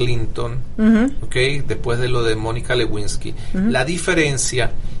año de Clinton, ¿ok? Después de lo de Mónica Lewinsky. La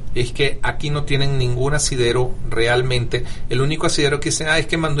diferencia es que aquí no tienen ningún asidero realmente. El único asidero que dicen es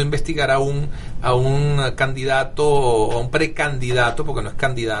que mandó a investigar a un candidato o a un precandidato, porque no es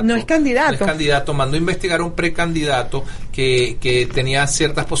candidato. No es candidato, mandó a investigar a un precandidato que tenía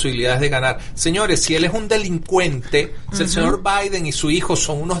ciertas posibilidades de ganar. Señores, si él es un delincuente, si el señor Biden y su hijo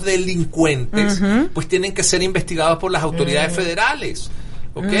son unos delincuentes, pues tienen que ser investigados por las autoridades federales.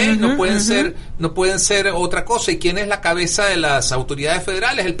 ¿Okay? No pueden ser otra cosa. ¿Y quién es la cabeza de las autoridades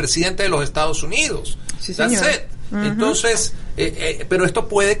federales? El presidente de los Estados Unidos. Sí, señor. Entonces, pero esto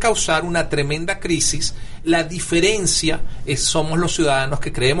puede causar una tremenda crisis. La diferencia somos los ciudadanos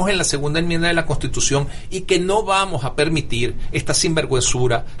que creemos en la segunda enmienda de la Constitución y que no vamos a permitir esta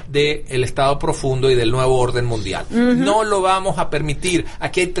sinvergüenzura del Estado profundo y del nuevo orden mundial. No lo vamos a permitir.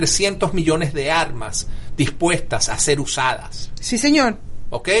 Aquí hay 300 millones de armas dispuestas a ser usadas. Sí, señor.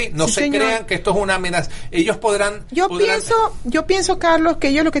 ¿Ok? No se crean que esto es una amenaza. Ellos podrán... Yo pienso, Carlos, que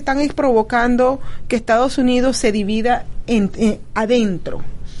ellos lo que están es provocando que Estados Unidos se divida adentro.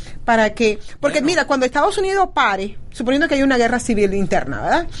 Porque mira, cuando Estados Unidos pare, suponiendo que hay una guerra civil interna,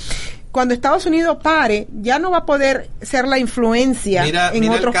 ¿verdad? Cuando Estados Unidos pare, ya no va a poder ser la influencia en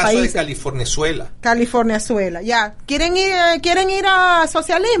otros países. Mira el caso de Californiazuela, ya. ¿Quieren ir a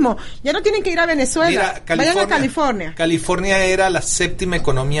socialismo? Ya no tienen que ir a Venezuela. Vayan a California. California era la 7ª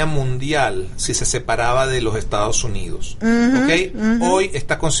economía mundial si se separaba de los Estados Unidos. ¿Okay? Hoy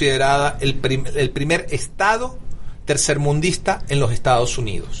está considerada el primer estado tercermundista en los Estados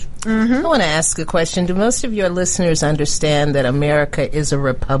Unidos. I want to ask a question. Do most of your listeners understand that America is a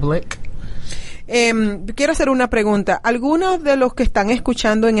republic? Quiero hacer una pregunta. ¿Algunos de los que están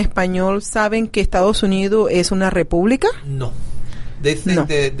escuchando en español saben que Estados Unidos es una república? No. They think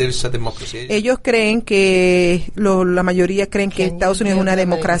that there's a democracy. Ellos creen que la mayoría creen que Estados Unidos es una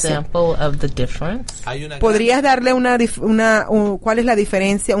democracia. ¿Podrías darle cuál es la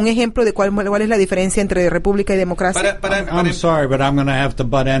diferencia, un ejemplo de cuál es la diferencia entre república y democracia? I'm sorry, but I'm going to have to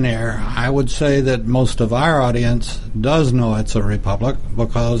butt in here. I would say that most of our audience does know it's a republic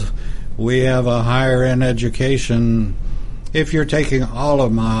because we have a higher end education. If you're taking all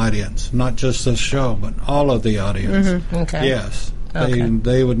of my audience, not just this show, but all of the audience, Okay. yes. Okay.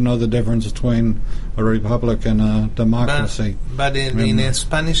 They would know the difference between a republic and a democracy. But in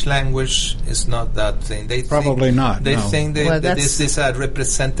Spanish language, it's not that thing. They probably think, not. They no. think that this is a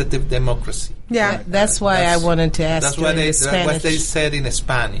representative democracy. Yeah, that's why I wanted to ask. That's what they said in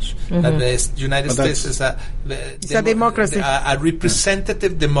Spanish. That the United States is a democracy, a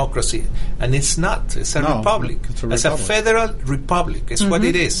representative democracy, and it's not. It's a republic. It's a federal republic. It's what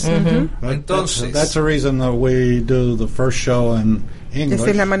it is. Entonces, that's the reason that we do the first show in English.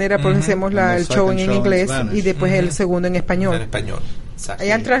 Esa es la manera por que hacemos el show en inglés y después el segundo en español. En español. Exacto.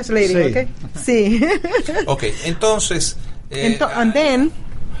 I am translating, okay? Sí. Okay, entonces. And then.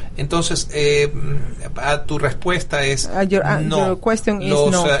 Entonces, a tu respuesta es your question is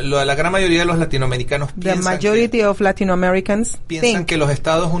no. La gran mayoría de los latinoamericanos piensan que los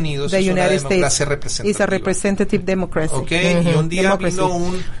Estados Unidos es una democracia representativa. Is a representative democracy. Okay, y un día vino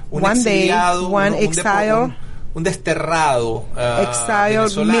un exiliado, un desterrado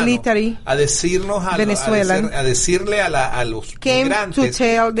military a decirnos a decirle a los migrantes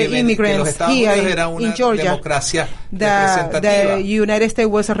que los Estados Unidos era una democracia representativa. The United States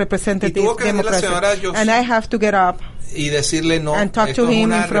was a representative democracy. And I have to get up y decirle no, and talk esto to es him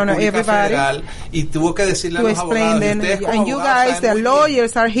una in front of everybody, federal, y tuvo que decirle a los abogados, and you guys, the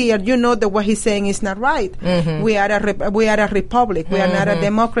lawyers are here, you know that what he's saying is not right. We are a republic, we are not a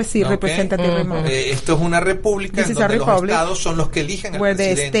democracy, representative democracy. Esto es una república en donde los estados son los que eligen al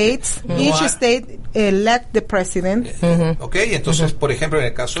presidente. Each state elect the president. Entonces, por ejemplo, en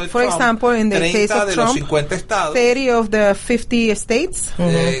el caso de Trump, 30 de los 50 estados, 30 of the 50 states,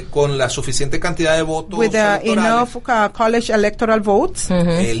 con la suficiente cantidad de votos with enough college electoral votes,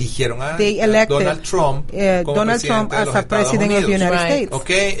 eligieron a Donald Trump as a president of the United States.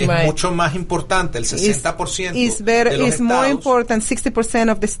 Es mucho más importante, el 60% is more important,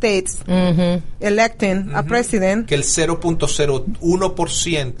 60% of the states electing a president, que el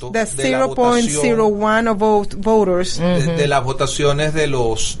 0.01% the 0.01 of voters de las votaciones de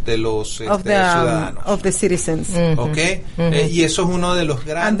los ciudadanos, of the citizens. Y eso es uno de los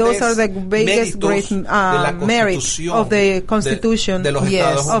grandes méritos de la of the Constitution de los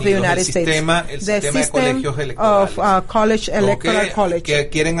Estados Unidos, of the United States, el sistema de colegios electorales, of college electoral college, que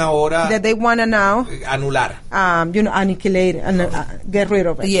quieren ahora that they want to now anular, annihilate and get rid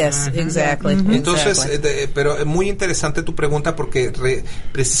of it. Yes, exactly. Entonces, pero es muy interesante tu pregunta porque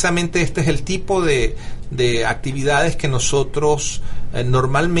precisamente este es el tipo de actividades que nosotros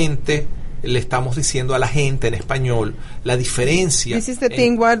normalmente le estamos diciendo a la gente en español la diferencia. This is the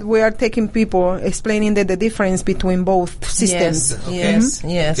thing what we are taking people explaining the difference between both systems. Yes,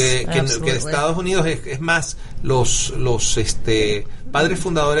 que Estados Unidos es más los padres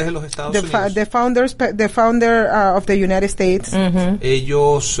fundadores de los Estados Unidos. The founder of the United States.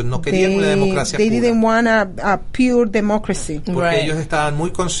 Ellos no querían una democracia pura. They didn't want a pure democracy. Porque ellos estaban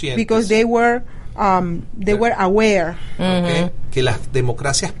muy conscientes. Because they were aware que las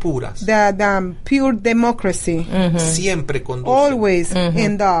democracias puras the pure democracy siempre conducen always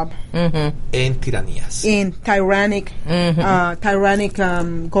end up en tiranías, in tyrannic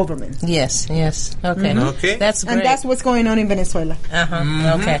government. Yes. Okay. That's great. And that's what's going on in Venezuela.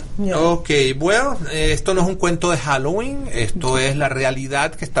 Well, esto no es un cuento de Halloween, esto es la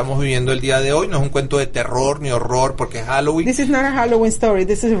realidad que estamos viviendo el día de hoy, no es un cuento de terror ni horror porque es Halloween. This is not a Halloween story,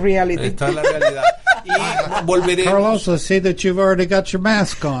 this is reality. Esta es la realidad. Y volveremos. Carlos, I see that you've already got your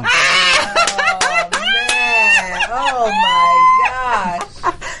mask on.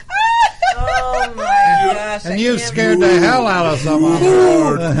 And you scared the hell out of someone.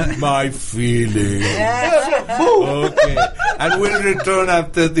 Hurt my feelings. Okay. And we'll return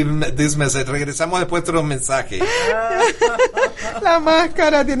after this message. Regresamos después de los mensajes. La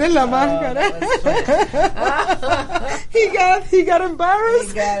máscara, tienes la máscara. He got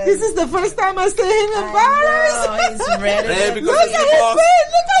embarrassed. This is the first time I see him embarrassed. No, he's ready. Look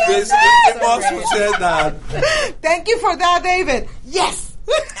at his face. Who said that. Thank you for that, David. Yes.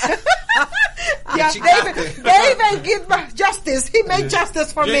 Yeah, David give justice. He made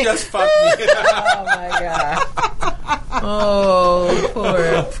justice for me. You just fucked me. Oh my God. Oh,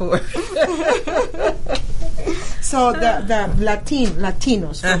 poor. So the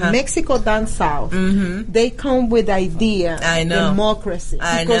Latinos from Mexico down south, they come with the idea democracy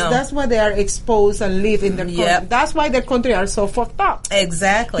because that's why they are exposed and live in their country. That's why their country are so fucked up.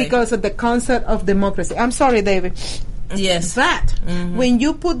 Exactly. Because of the concept of democracy. I'm sorry, David. Yes. But when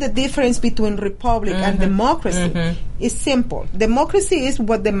you put the difference between republic and democracy, it's simple. Democracy is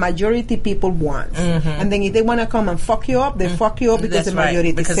what the majority people want. And then if they want to come and fuck you up, they fuck you up because the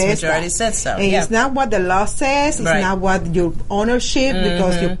majority says so. And it's not what the law says. It's not what your ownership,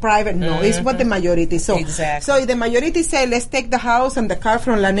 because you're private. No, it's what the majority. So if the majority say, let's take the house and the car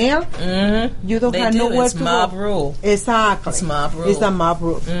from Lanel, you don't have nowhere to go. It's mob rule. Exactly. It's mob rule. It's the mob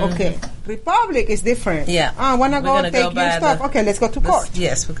rule. Okay. Republic is different. Yeah. I want to go take your stuff. Okay, let's go to court.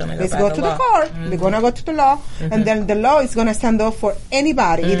 Yes, we're going to go Let's go to the court. We're going to go to the law. And then the law is going to stand up for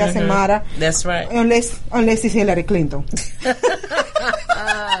anybody. It doesn't matter. That's right. Unless it's Hillary Clinton.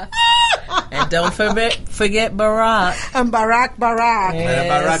 And don't forget Barack. And Barack.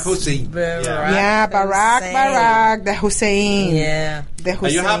 Yes. Barack Hussein. Barack. The Hussein. Yeah. The Hussein.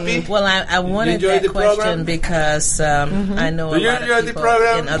 Are you happy? Well, I wanted that question program? Because I know a lot of people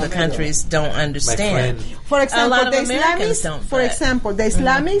in other countries don't understand. For example, the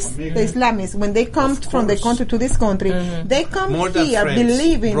Islamists, when they come from the country to this country, they come here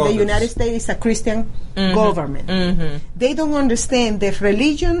believing the United States is a Christian government. They don't understand that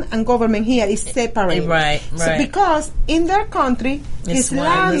religion and government here is separated. Right. So because in their country,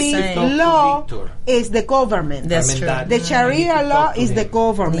 Islamic law is the government. That's true. The Sharia law is the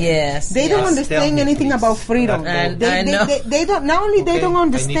government. Yes. They don't understand anything about freedom. They don't. Not only they don't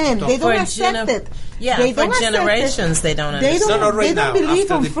understand, they don't accept it. Yeah, for generations they don't understand. They don't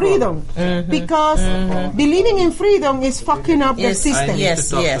believe in freedom because believing in freedom is fucking up the system.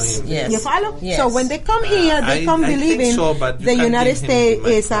 Yes. You follow? Yes. So when they come here, they come believing the United States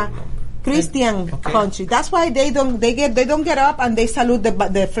is a Christian country. That's why they don't get up and they salute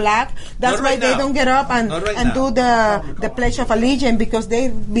the flag. That's why they don't get up and do the Pledge of Allegiance, because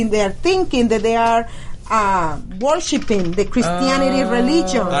they're thinking that they are worshipping the Christianity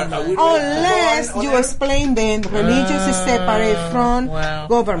religion, unless you explain then religion is separate from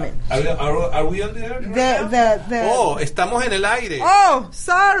government. Are we on the air? Estamos en el aire. Oh,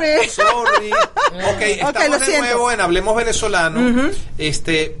 sorry. Okay, estamos de nuevo en Hablemos Venezolano.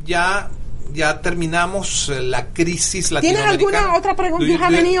 Ya terminamos la crisis latinoamericana. ¿Tienen alguna otra pregunta? Do you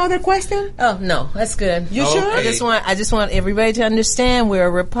have any other question? Oh, no, that's good. You sure? I just want everybody to understand we're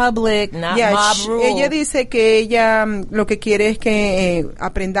a republic, not mob rule. Ella dice que ella lo que quiere es que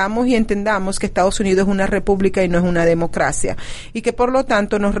aprendamos y entendamos que Estados Unidos es una república y no es una democracia, y que por lo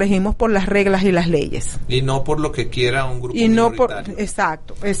tanto nos regimos por las reglas y las leyes. Y no por lo que quiera un grupo minoritario.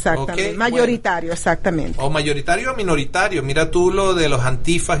 Exactamente. Okay, mayoritario, exactamente. O mayoritario o minoritario. Mira tú lo de los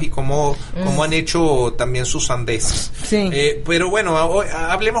antifas y cómo han hecho también sus sandeces. Sí. Pero bueno,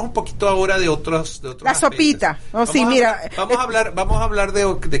 hablemos un poquito ahora de otros la sopita. Vamos a hablar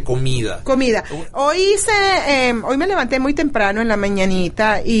de comida. Hoy me levanté muy temprano en la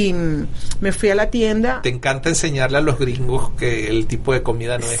mañanita y me fui a la tienda. Te encanta enseñarle a los gringos que el tipo de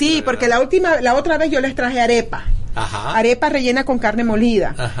comida no es. Sí, porque la otra vez yo les traje arepa. Ajá. Arepa rellena con carne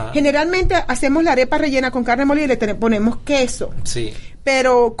molida. Ajá. Generalmente hacemos la arepa rellena con carne molida y le ponemos queso. Sí.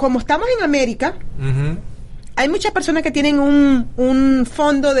 Pero como estamos en América, hay muchas personas que tienen un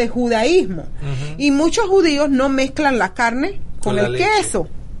fondo de judaísmo, y muchos judíos no mezclan la carne con el queso,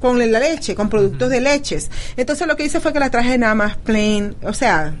 con la leche, con productos de leches. Entonces lo que hice fue que la traje nada más plain, o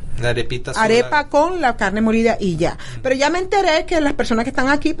sea, arepa con la carne molida y ya. Pero ya me enteré que las personas que están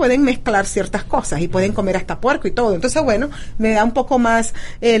aquí pueden mezclar ciertas cosas y pueden comer hasta puerco y todo. Entonces, bueno, me da un poco más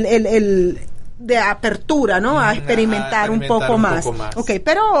el de apertura, ¿no? A experimentar un poco más. Okay,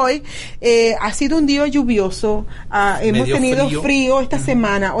 pero hoy ha sido un día lluvioso, hemos tenido frío esta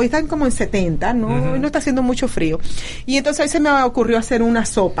semana, hoy están como en 70, ¿no? Hoy no está haciendo mucho frío. Y entonces hoy se me ocurrió hacer una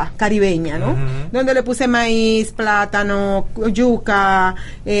sopa caribeña, ¿no? Donde le puse maíz, plátano, yuca,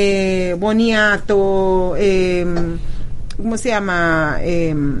 boniato, ¿cómo se llama?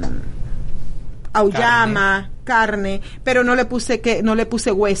 Auyama, carne, pero no le puse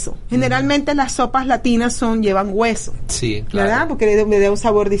hueso. Generalmente las sopas latinas llevan hueso. Sí, claro. ¿Verdad? Porque le da un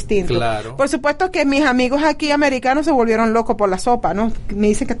sabor distinto. Claro. Por supuesto que mis amigos aquí americanos se volvieron locos por la sopa, ¿no? Me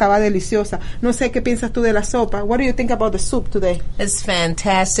dicen que estaba deliciosa. No sé qué piensas tú de la sopa. What do you think about the soup today? It's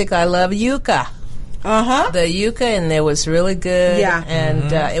fantastic. I love yuca. The yuca in there was really good. Yeah.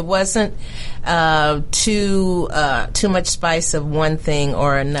 And it wasn't too much spice of one thing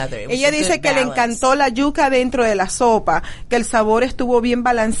or another. Ella dice que le encantó la yuca dentro de la sopa, que el sabor estuvo bien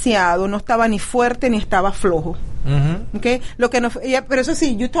balanceado, no estaba ni fuerte ni estaba flojo. Okay, pero eso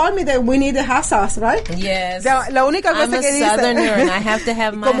sí, you told me that we need the hot sauce, right? Yes. La única cosa que dice, and I have to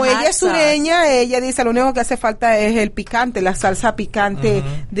have my como ella es sureña, sauce. ella dice lo único que hace falta es el picante, la salsa picante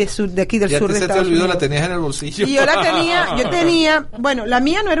de aquí del sur de Estados Unidos. La tenías en el bolsillo. Y yo tenía, bueno, la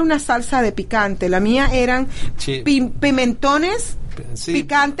mía no era una salsa de picante. picante. La mía eran pimentones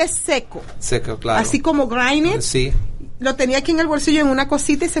picantes seco, claro. Así como grinded. Sí. Lo tenía aquí en el bolsillo en una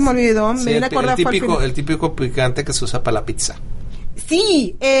cosita y se me olvidó. Sí, el típico picante que se usa para la pizza.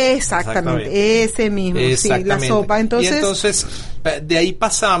 Sí, exactamente. Ese mismo, sí, la sopa. Entonces, de ahí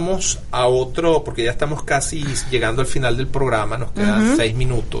pasamos a otro, porque ya estamos casi llegando al final del programa, nos quedan 6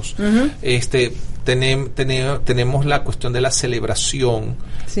 minutos. Tenemos la cuestión de la celebración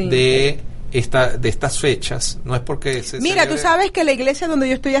de estas fechas. No es porque Mira, tú sabes que la iglesia donde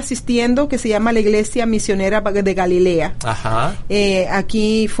yo estoy asistiendo, que se llama la Iglesia Misionera de Galilea,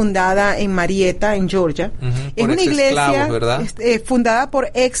 aquí fundada en Marietta, en Georgia, es una iglesia fundada por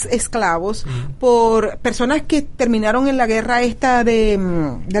ex esclavos, por personas que terminaron en la guerra esta de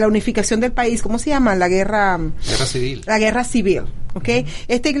la unificación del país. ¿Cómo se llama? La guerra civil. La guerra civil. Okay.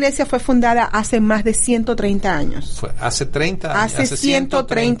 Esta iglesia fue fundada hace más de 130 años. Hace 30 años. Hace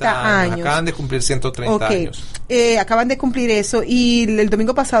 130 años. Acaban de cumplir 130 años. Acaban de cumplir eso y el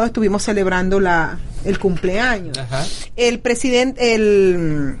domingo pasado estuvimos celebrando el cumpleaños. El presidente,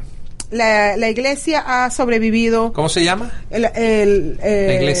 la iglesia ha sobrevivido. ¿Cómo se llama?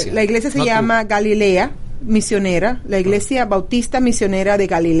 La iglesia se llama Galilea Misionera, la Iglesia Bautista Misionera de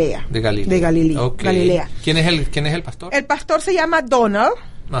Galilea. De Galilea. Okay. Galilea. ¿Quién es el pastor? El pastor se llama Donald.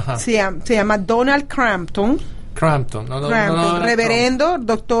 Se llama Donald Crampton. Crampton. Reverendo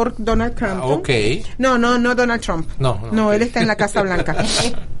Doctor Donald Crampton. No Donald Trump. No, él está en la Casa Blanca.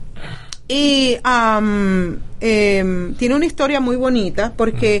 Y tiene una historia muy bonita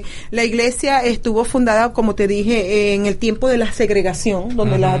porque la iglesia estuvo fundada, como te dije, en el tiempo de la segregación,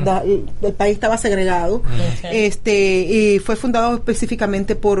 donde el país estaba segregado. Y fue fundado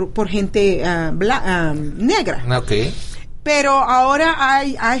específicamente por gente negra. Pero ahora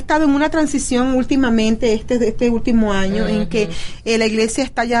ha estado en una transición últimamente, este último año, en que la iglesia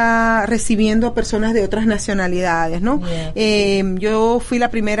está ya recibiendo a personas de otras nacionalidades, ¿no? Yo fui la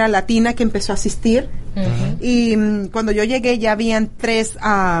primera latina que empezó a asistir y cuando yo llegué ya habían 3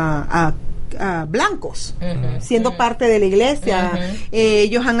 blancos siendo parte de la iglesia.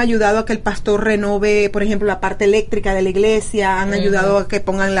 Ellos han ayudado a que el pastor renove, por ejemplo, la parte eléctrica de la iglesia, han ayudado a que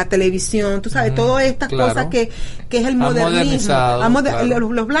pongan la televisión, tú sabes, todas estas cosas que es el modernismo.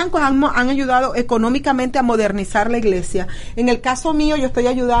 Los blancos han ayudado económicamente a modernizar la iglesia. En el caso mío, yo estoy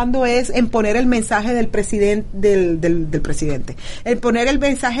ayudando en poner el mensaje del presidente, del presidente, el poner el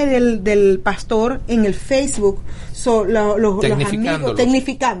mensaje del pastor en el Facebook,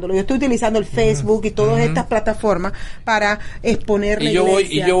 tecnificándolo. Yo estoy utilizando el Facebook y todas estas plataformas para exponer la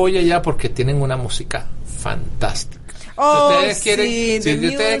iglesia. Yo voy allá porque tienen una música fantástica. Si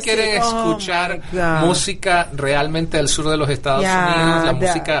ustedes quieren escuchar música realmente del sur de los Estados Unidos, la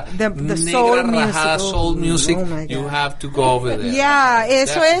música negra rajada, soul music, you have to go over there.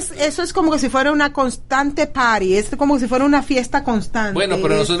 Eso es como que si fuera una constante party, es como si fuera una fiesta constante. Bueno,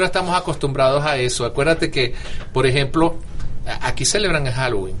 pero nosotros estamos acostumbrados a eso. Acuérdate que, por ejemplo, aquí celebran el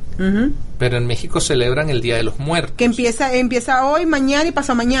Halloween, pero en México celebran el Día de los Muertos. Que empieza hoy, mañana y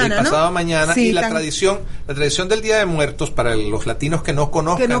pasado mañana, ¿no? Pasado mañana, y la tradición del Día de Muertos, para los latinos que no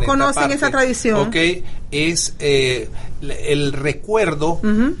conocen esa tradición, es el recuerdo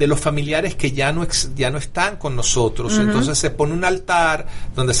de los familiares que ya no están con nosotros. Entonces se pone un altar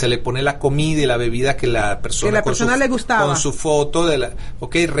donde se le pone la comida y la bebida que la persona le gustaba, con su foto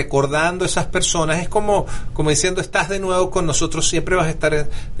recordando esas personas. Es como diciendo, estás de nuevo con nosotros, siempre vas a estar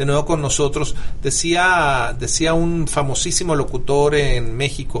de nuevo con nosotros. Decía un famosísimo locutor en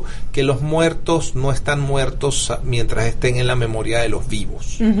México que los muertos no están muertos mientras estén en la memoria de los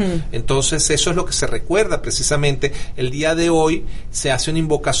vivos. Entonces eso es lo que se recuerda precisamente. El día de hoy se hace una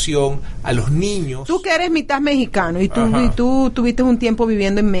invocación a los niños. Tú que eres mitad mexicano y tú tuviste un tiempo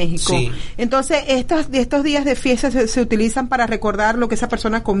viviendo en México. Sí. Entonces estos días de fiesta se utilizan para recordar lo que esa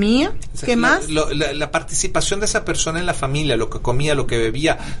persona comía. ¿Qué más? La participación de esa persona en la familia, lo que comía, lo que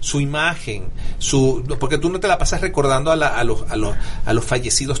bebía, su imagen, porque tú no te la pasas recordando a los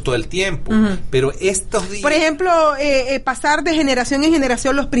fallecidos todo el tiempo, pero estos días, por ejemplo, pasar de generación en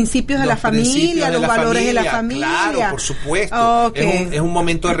generación los principios de la familia, los valores de la familia. Claro, por supuesto. Es un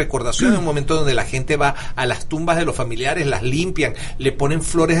momento de recordación, es un momento donde la gente va a las tumbas de los familiares, las limpian, le ponen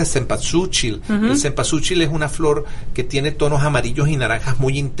flores de cempasúchil. El cempasúchil es una flor que tiene tonos amarillos y naranjas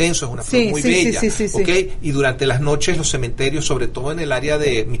muy intensos, es una flor muy bella. Y durante las noches los cementerios, sobre todo en el área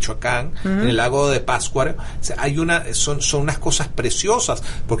de Michoacán, en el lago de Pátzcuaro, son unas cosas preciosas,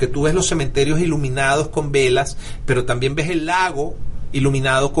 porque tú ves los cementerios iluminados con velas, pero también ves el lago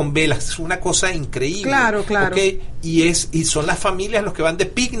iluminado con velas. Es una cosa increíble. Claro. ¿Okay? Y son las familias los que van de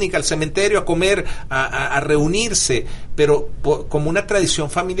picnic al cementerio a comer, a reunirse, pero como una tradición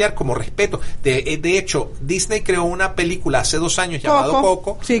familiar, como respeto. De hecho, Disney creó una película hace 2 años llamado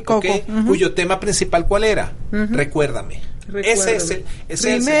Coco, sí, Coco. ¿Okay? Cuyo tema principal, ¿cuál era? Recuérdame. Ese es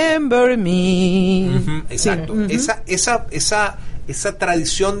Remember me. Exacto. Esa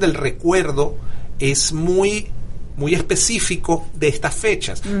tradición del recuerdo es muy específico de estas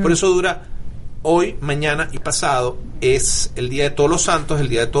fechas. Por eso dura hoy, mañana y pasado. Es el Día de Todos los Santos, el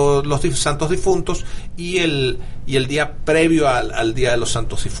Día de Todos los Santos Difuntos y el día previo al Día de los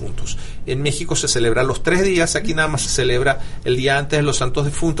Santos Difuntos. En México se celebra los 3 días, aquí nada más se celebra el día antes de los Santos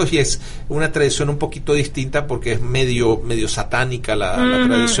Difuntos, y es una tradición un poquito distinta porque es medio satánica la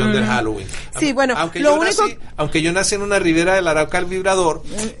tradición del Halloween. Sí, bueno, aunque yo nací en una ribera del Arauca al Vibrador.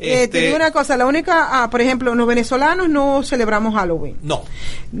 Te digo una cosa, la única, por ejemplo, los venezolanos no celebramos Halloween.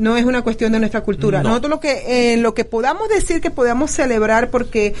 No es una cuestión de nuestra cultura. Nosotros lo que podamos decir que podamos celebrar,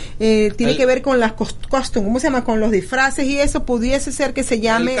 porque tiene que ver con las costumbres, ¿cómo se llama? Con los disfraces y eso, pudiese ser que se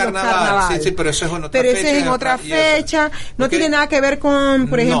llame carnaval. Sí, pero eso es en otra pero fecha. Ese es en otra fecha. No tiene nada que ver con,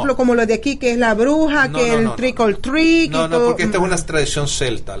 por ejemplo, como lo de aquí, que es la bruja, el trick or treat. No, porque esta es una tradición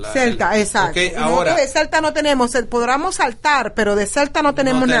celta. Celta, exacto. Okay, ahora, de celta no tenemos, podamos saltar, pero de celta no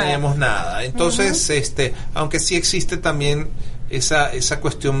tenemos nada. No tenemos nada. Entonces, aunque sí existe también esa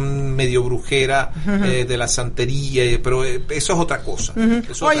cuestión medio brujera de la santería, pero eso es otra cosa.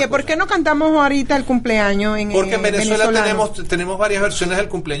 Oye, ¿por qué no cantamos ahorita el cumpleaños porque en Venezuela tenemos varias versiones del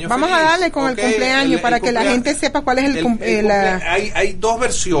cumpleaños Vamos feliz. A darle con el cumpleaños para que la gente sepa cuál es Hay 2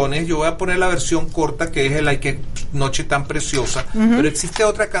 versiones. Yo voy a poner la versión corta, que es el Ay, qué noche tan preciosa, pero existe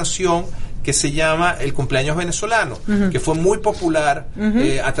otra canción que se llama El cumpleaños venezolano, que fue muy popular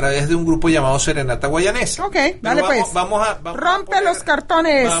a través de un grupo llamado Serenata Guayanesa. Dale pues. Rompe los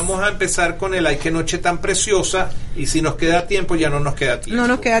cartones. Vamos a empezar con el Ay, qué noche tan preciosa, y si nos queda tiempo, ya no nos queda tiempo. No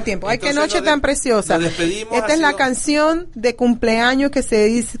nos queda tiempo. Ay, qué noche tan preciosa. Esta es la canción de cumpleaños que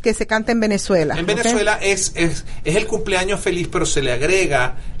se canta en Venezuela. En Venezuela es el cumpleaños feliz, pero se le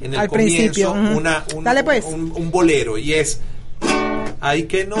agrega en el comienzo un bolero, y es: ay,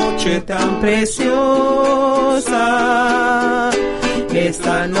 qué noche tan preciosa,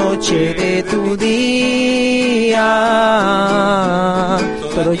 esta noche de tu día,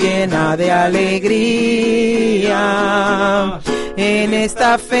 todo llena de alegría. En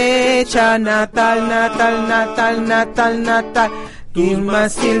esta fecha natal, tus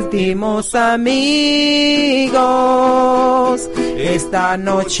más íntimos amigos esta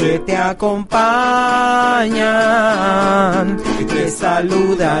noche te acompañan, te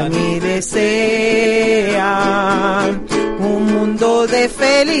saludan y desean un mundo de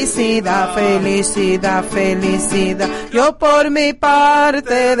felicidad. Yo por mi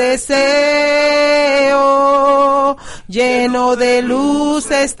parte deseo lleno de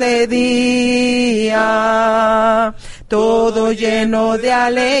luz este día, todo lleno de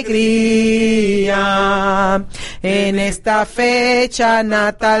alegría. En esta fecha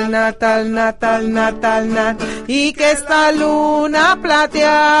natal, y que esta luna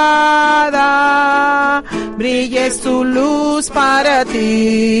plateada brille su luz para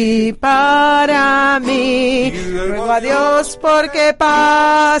ti, para mí. Ruego a Dios porque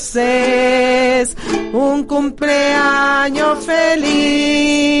pases un cumpleaños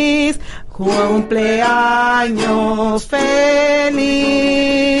feliz. Cumpleaños feliz.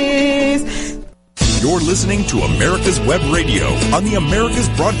 You're listening to America's Web Radio on the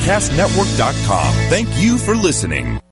AmericasBroadcastNetwork.com. Thank you for listening.